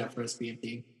award you got for us,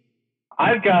 BMT?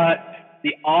 I've got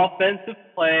the offensive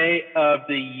play of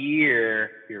the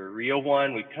year. Your real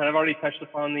one. We've kind of already touched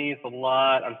upon these a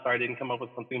lot. I'm sorry I didn't come up with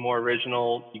something more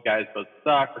original. You guys both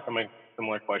suck for coming up with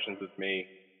similar questions as me.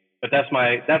 But that's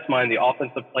mine, the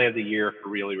offensive play of the year for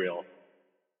Really Real.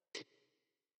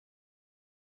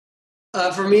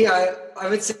 For me, I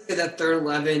would say that 3rd and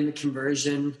 11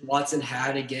 conversion Watson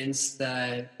had against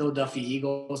the Philadelphia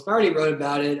Eagles. I already wrote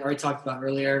about it, already talked about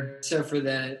earlier. So for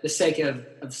the sake of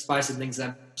spicing things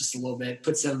up just a little bit,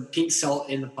 put some pink salt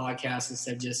in the podcast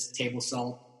instead of just table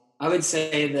salt. I would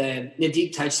say the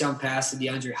deep touchdown pass to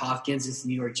DeAndre Hopkins against the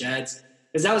New York Jets,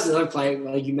 because that was another play,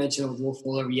 like you mentioned with Will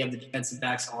Fuller, where you have the defensive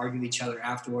backs argue with each other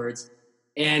afterwards.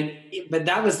 But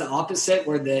that was the opposite,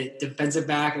 where the defensive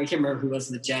back, I can't remember who was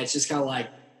in the Jets, just kind of like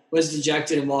was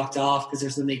dejected and walked off because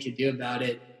there's nothing they could do about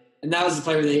it. And that was the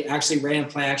play where they actually ran a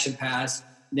play action pass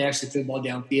and they actually threw the ball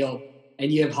downfield. And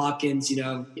you have Hopkins,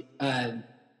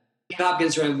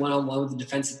 Hopkins running one-on-one with the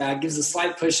defensive back, gives a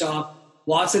slight push off.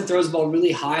 Watson throws the ball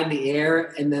really high in the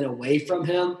air and then away from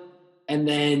him. And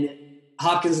then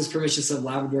Hopkins is pretty much just a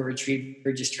Labrador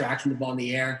retriever, just tracking the ball in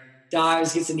the air,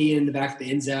 dives, gets a knee in the back of the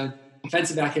end zone.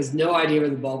 Defensive back has no idea where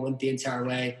the ball went the entire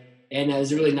way, and it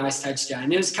was a really nice touchdown.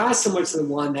 And it was kind of similar to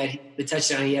the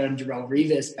touchdown he had on Darrelle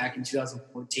Revis back in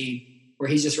 2014, where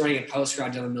he's just running a post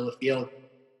route down the middle of the field.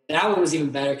 That one was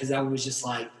even better because that one was just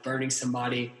like burning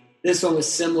somebody. This one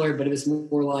was similar, but it was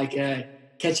more like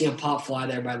catching a pop fly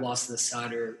there by lost to the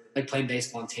side, or like playing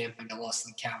baseball in Tampa and got lost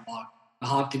in the catwalk.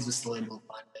 Hopkins was still able to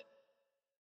find it.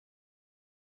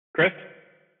 Chris?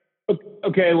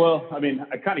 Okay, well, I mean,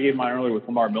 I kind of gave mine earlier with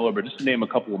Lamar Miller, but just to name a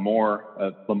couple more,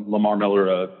 Lamar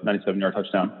Miller, 97-yard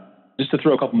touchdown. Just to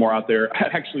throw a couple more out there, I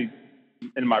actually,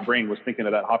 in my brain, was thinking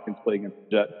of that Hopkins play against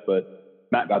the Jets, but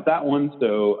Matt got that one.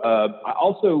 So I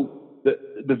also,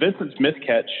 the Vincent Smith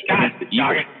catch against the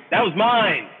Eagles. That was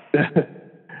mine.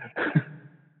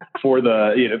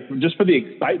 Just for the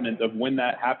excitement of when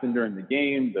that happened during the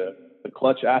game, the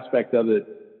clutch aspect of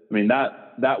it. I mean,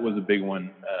 that was a big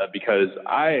one because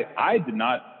I did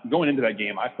not, going into that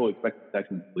game, I fully expected the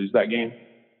Texans to lose that game.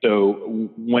 So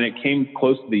when it came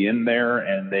close to the end there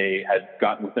and they had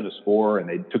gotten within a score and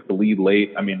they took the lead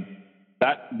late, I mean,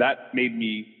 that gave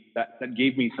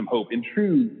me some hope. In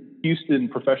true Houston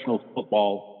professional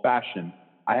football fashion,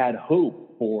 I had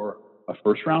hope for a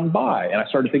first round bye. And I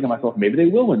started thinking to myself, maybe they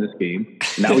will win this game.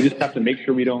 Now we just have to make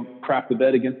sure we don't crap the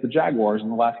bed against the Jaguars in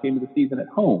the last game of the season at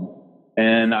home.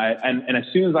 And as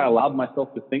soon as I allowed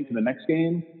myself to think to the next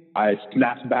game, I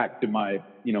snapped back to my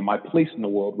place in the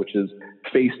world, which is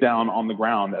face down on the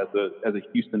ground as a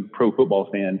Houston pro football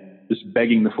fan, just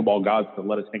begging the football gods to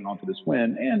let us hang on to this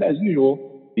win. And as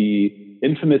usual, the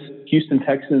infamous Houston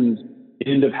Texans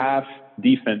end of half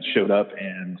defense showed up,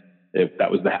 and that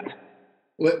was that.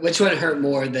 Which one hurt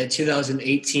more, the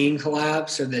 2018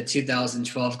 collapse or the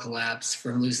 2012 collapse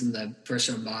from losing the first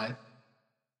round bye?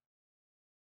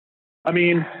 I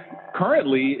mean,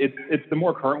 currently it's the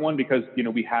more current one because,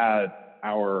 we had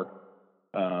our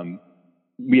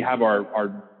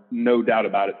no doubt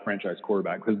about it franchise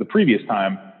quarterback, because the previous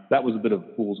time that was a bit of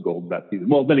fool's gold that season.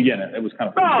 Well, then again, it was kind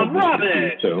of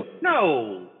rubbish. So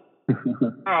No.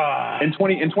 In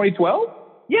 2012?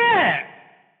 Yeah.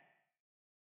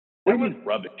 What do you mean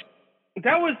rubbish?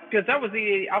 That was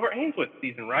the Albert Haynesworth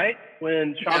season, right?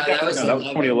 When Schaub that was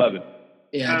 2011.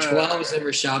 Yeah, 12 was when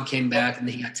Rashad came back, and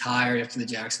then he got tired after the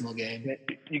Jacksonville game.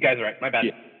 You guys are right. My bad.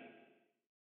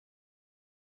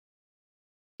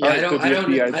 Yeah, I don't know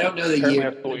the year. I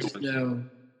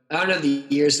don't know the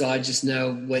years, so I just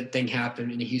know what thing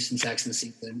happened in the Houston Texans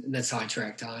season, and that's how I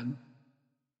track time.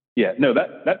 Yeah, no,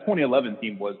 that 2011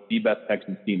 team was the best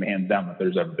Texans team, hands down, that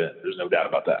there's ever been. There's no doubt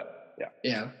about that.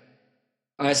 Yeah.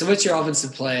 All right, so what's your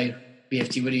offensive play,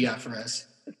 BFT? What do you got for us?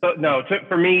 So,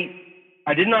 for me,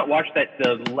 I did not watch I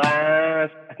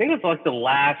think it was like the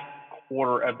last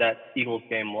quarter of that Eagles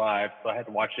game live, so I had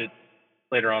to watch it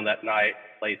later on that night,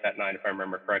 late that night, if I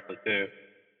remember correctly too.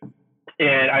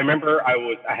 And I remember I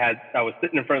was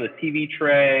sitting in front of the TV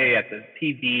tray at the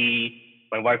TV.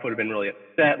 My wife would have been really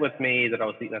upset with me that I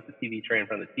was sitting at the TV tray in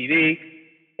front of the TV.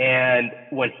 And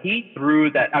when he threw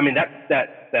that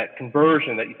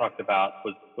conversion that you talked about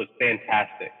was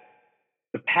fantastic.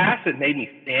 The pass that made me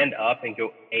stand up and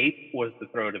go ape was the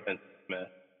throw to Vincent Smith.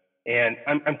 And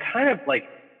I'm kind of like,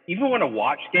 even when I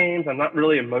watch games, I'm not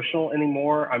really emotional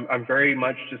anymore. I'm very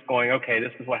much just going, okay,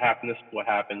 this is what happened. This is what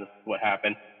happened. This is what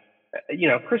happened.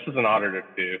 Chris is an auditor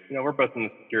too. We're both in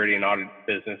the security and audit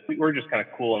business. We're just kind of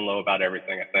cool and low about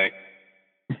everything, I think.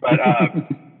 But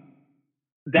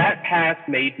that pass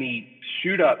made me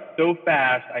shoot up so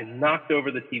fast. I knocked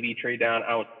over the TV tray down.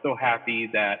 I was so happy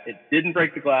that it didn't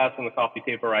break the glass on the coffee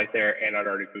table right there, and I'd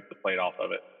already pooped the plate off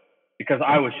of it. Because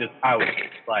I was just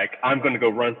like, I'm going to go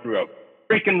run through a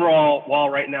freaking wall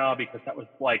right now, because that was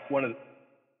like one of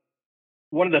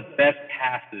the best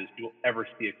passes you'll ever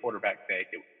see a quarterback take.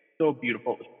 It was so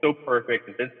beautiful. It was so perfect.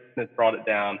 And Vincent Smith brought it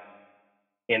down,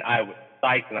 and I was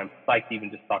psyched, and I'm psyched even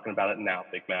just talking about it now,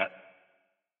 Big Matt.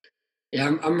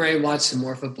 Yeah, I'm ready to watch some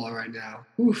more football right now.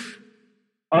 Oof.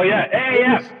 Oh, yeah. Hey,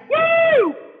 yeah.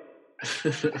 Woo!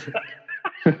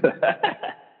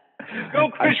 Go,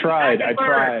 Chris. I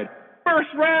tried. First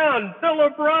round, Bill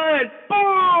O'Brien.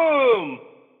 Boom!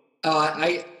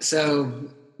 So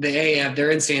the AAF,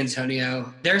 they're in San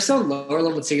Antonio. They're selling lower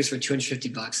level tickets for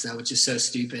 $250 now, which is so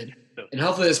stupid. And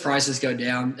hopefully those prices go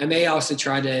down. I may also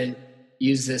try to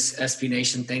use this SB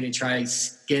Nation thing to try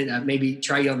get on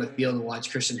the field and watch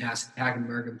Christian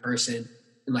Hackenberg in person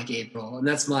in like April. And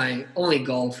that's my only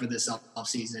goal for this off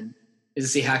season, is to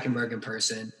see Hackenberg in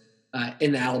person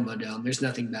in the Alamo Dome. There's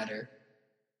nothing better.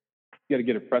 You got to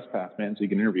get a press pass, man, so you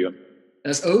can interview him. I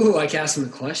asked him a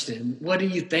question. What do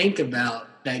you think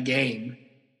about that game?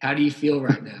 How do you feel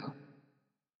right now?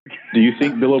 Do you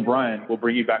think Bill O'Brien will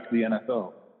bring you back to the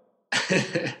NFL?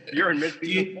 You're in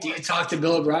mid-season. Do you talk to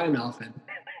Bill O'Brien often?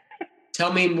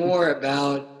 Tell me more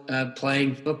about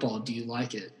playing football. Do you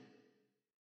like it?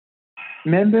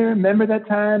 Remember that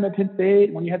time at Penn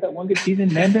State when you had that one good season?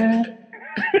 Remember?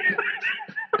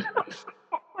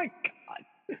 Oh my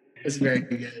God, it's very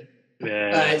good.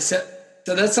 Yeah. All right, so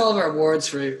that's all of our awards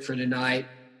for tonight.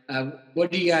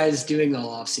 What are you guys doing all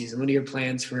off season? What are your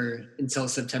plans for until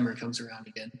September comes around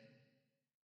again?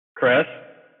 Chris?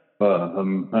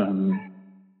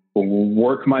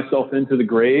 Work myself into the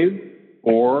grave,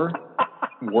 or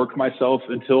work myself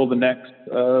until the next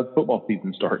football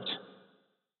season starts.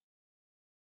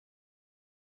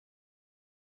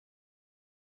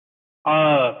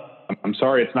 I'm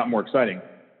sorry, it's not more exciting.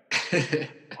 I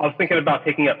was thinking about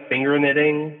taking up finger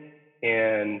knitting,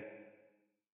 and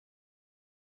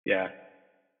yeah.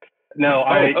 No,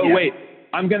 wait.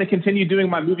 I'm going to continue doing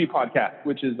my movie podcast,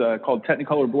 which is called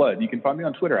Technicolor Blood. You can find me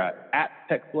on Twitter at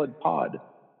TechBloodPod.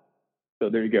 So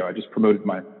there you go. I just promoted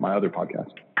my other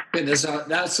podcast. Good. That's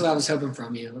what I was hoping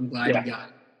from you. I'm glad you got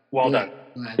it. Well done.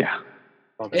 Yeah.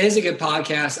 Well done. It is a good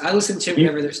podcast. I listen to it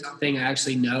whenever there's something I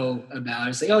actually know about.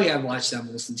 It's like, oh, yeah, I've watched that.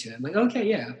 I'm listening to it. I'm like, okay,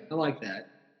 yeah, I like that.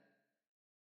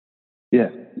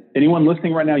 Yeah. Anyone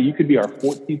listening right now, you could be our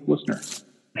 14th listener.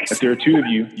 If there are two of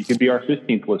you, you could be our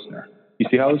 15th listener. You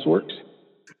see how this works?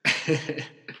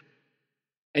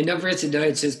 And don't forget to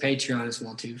donate to his Patreon as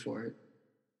well, too, for it.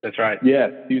 That's right. Yeah,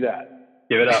 do that.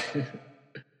 Give it up.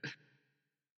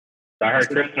 I heard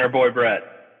Chris and our boy Brett.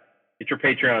 Get your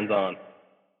Patreons on.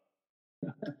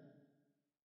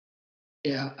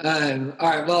 Yeah. All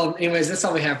right. Well, anyways, that's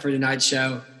all we have for tonight's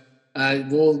show.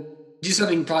 We'll do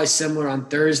something probably similar on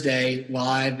Thursday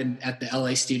live at the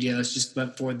LA studios, just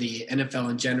but for the NFL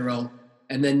in general.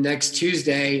 And then next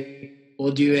Tuesday,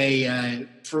 we'll do a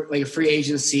free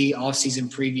agency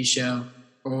offseason preview show,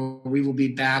 where we will be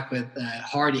back with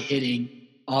hard-hitting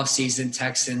offseason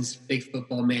Texans big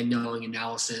football man knowing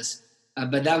analysis.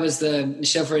 But that was the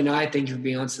show for tonight. Thank you for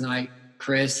being on tonight,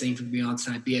 Chris. Thank you for being on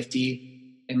tonight, BFD.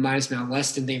 And minus Mount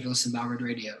Weston, thank you for listening to Bauer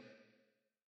Radio.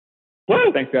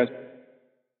 Woo! Thanks, guys.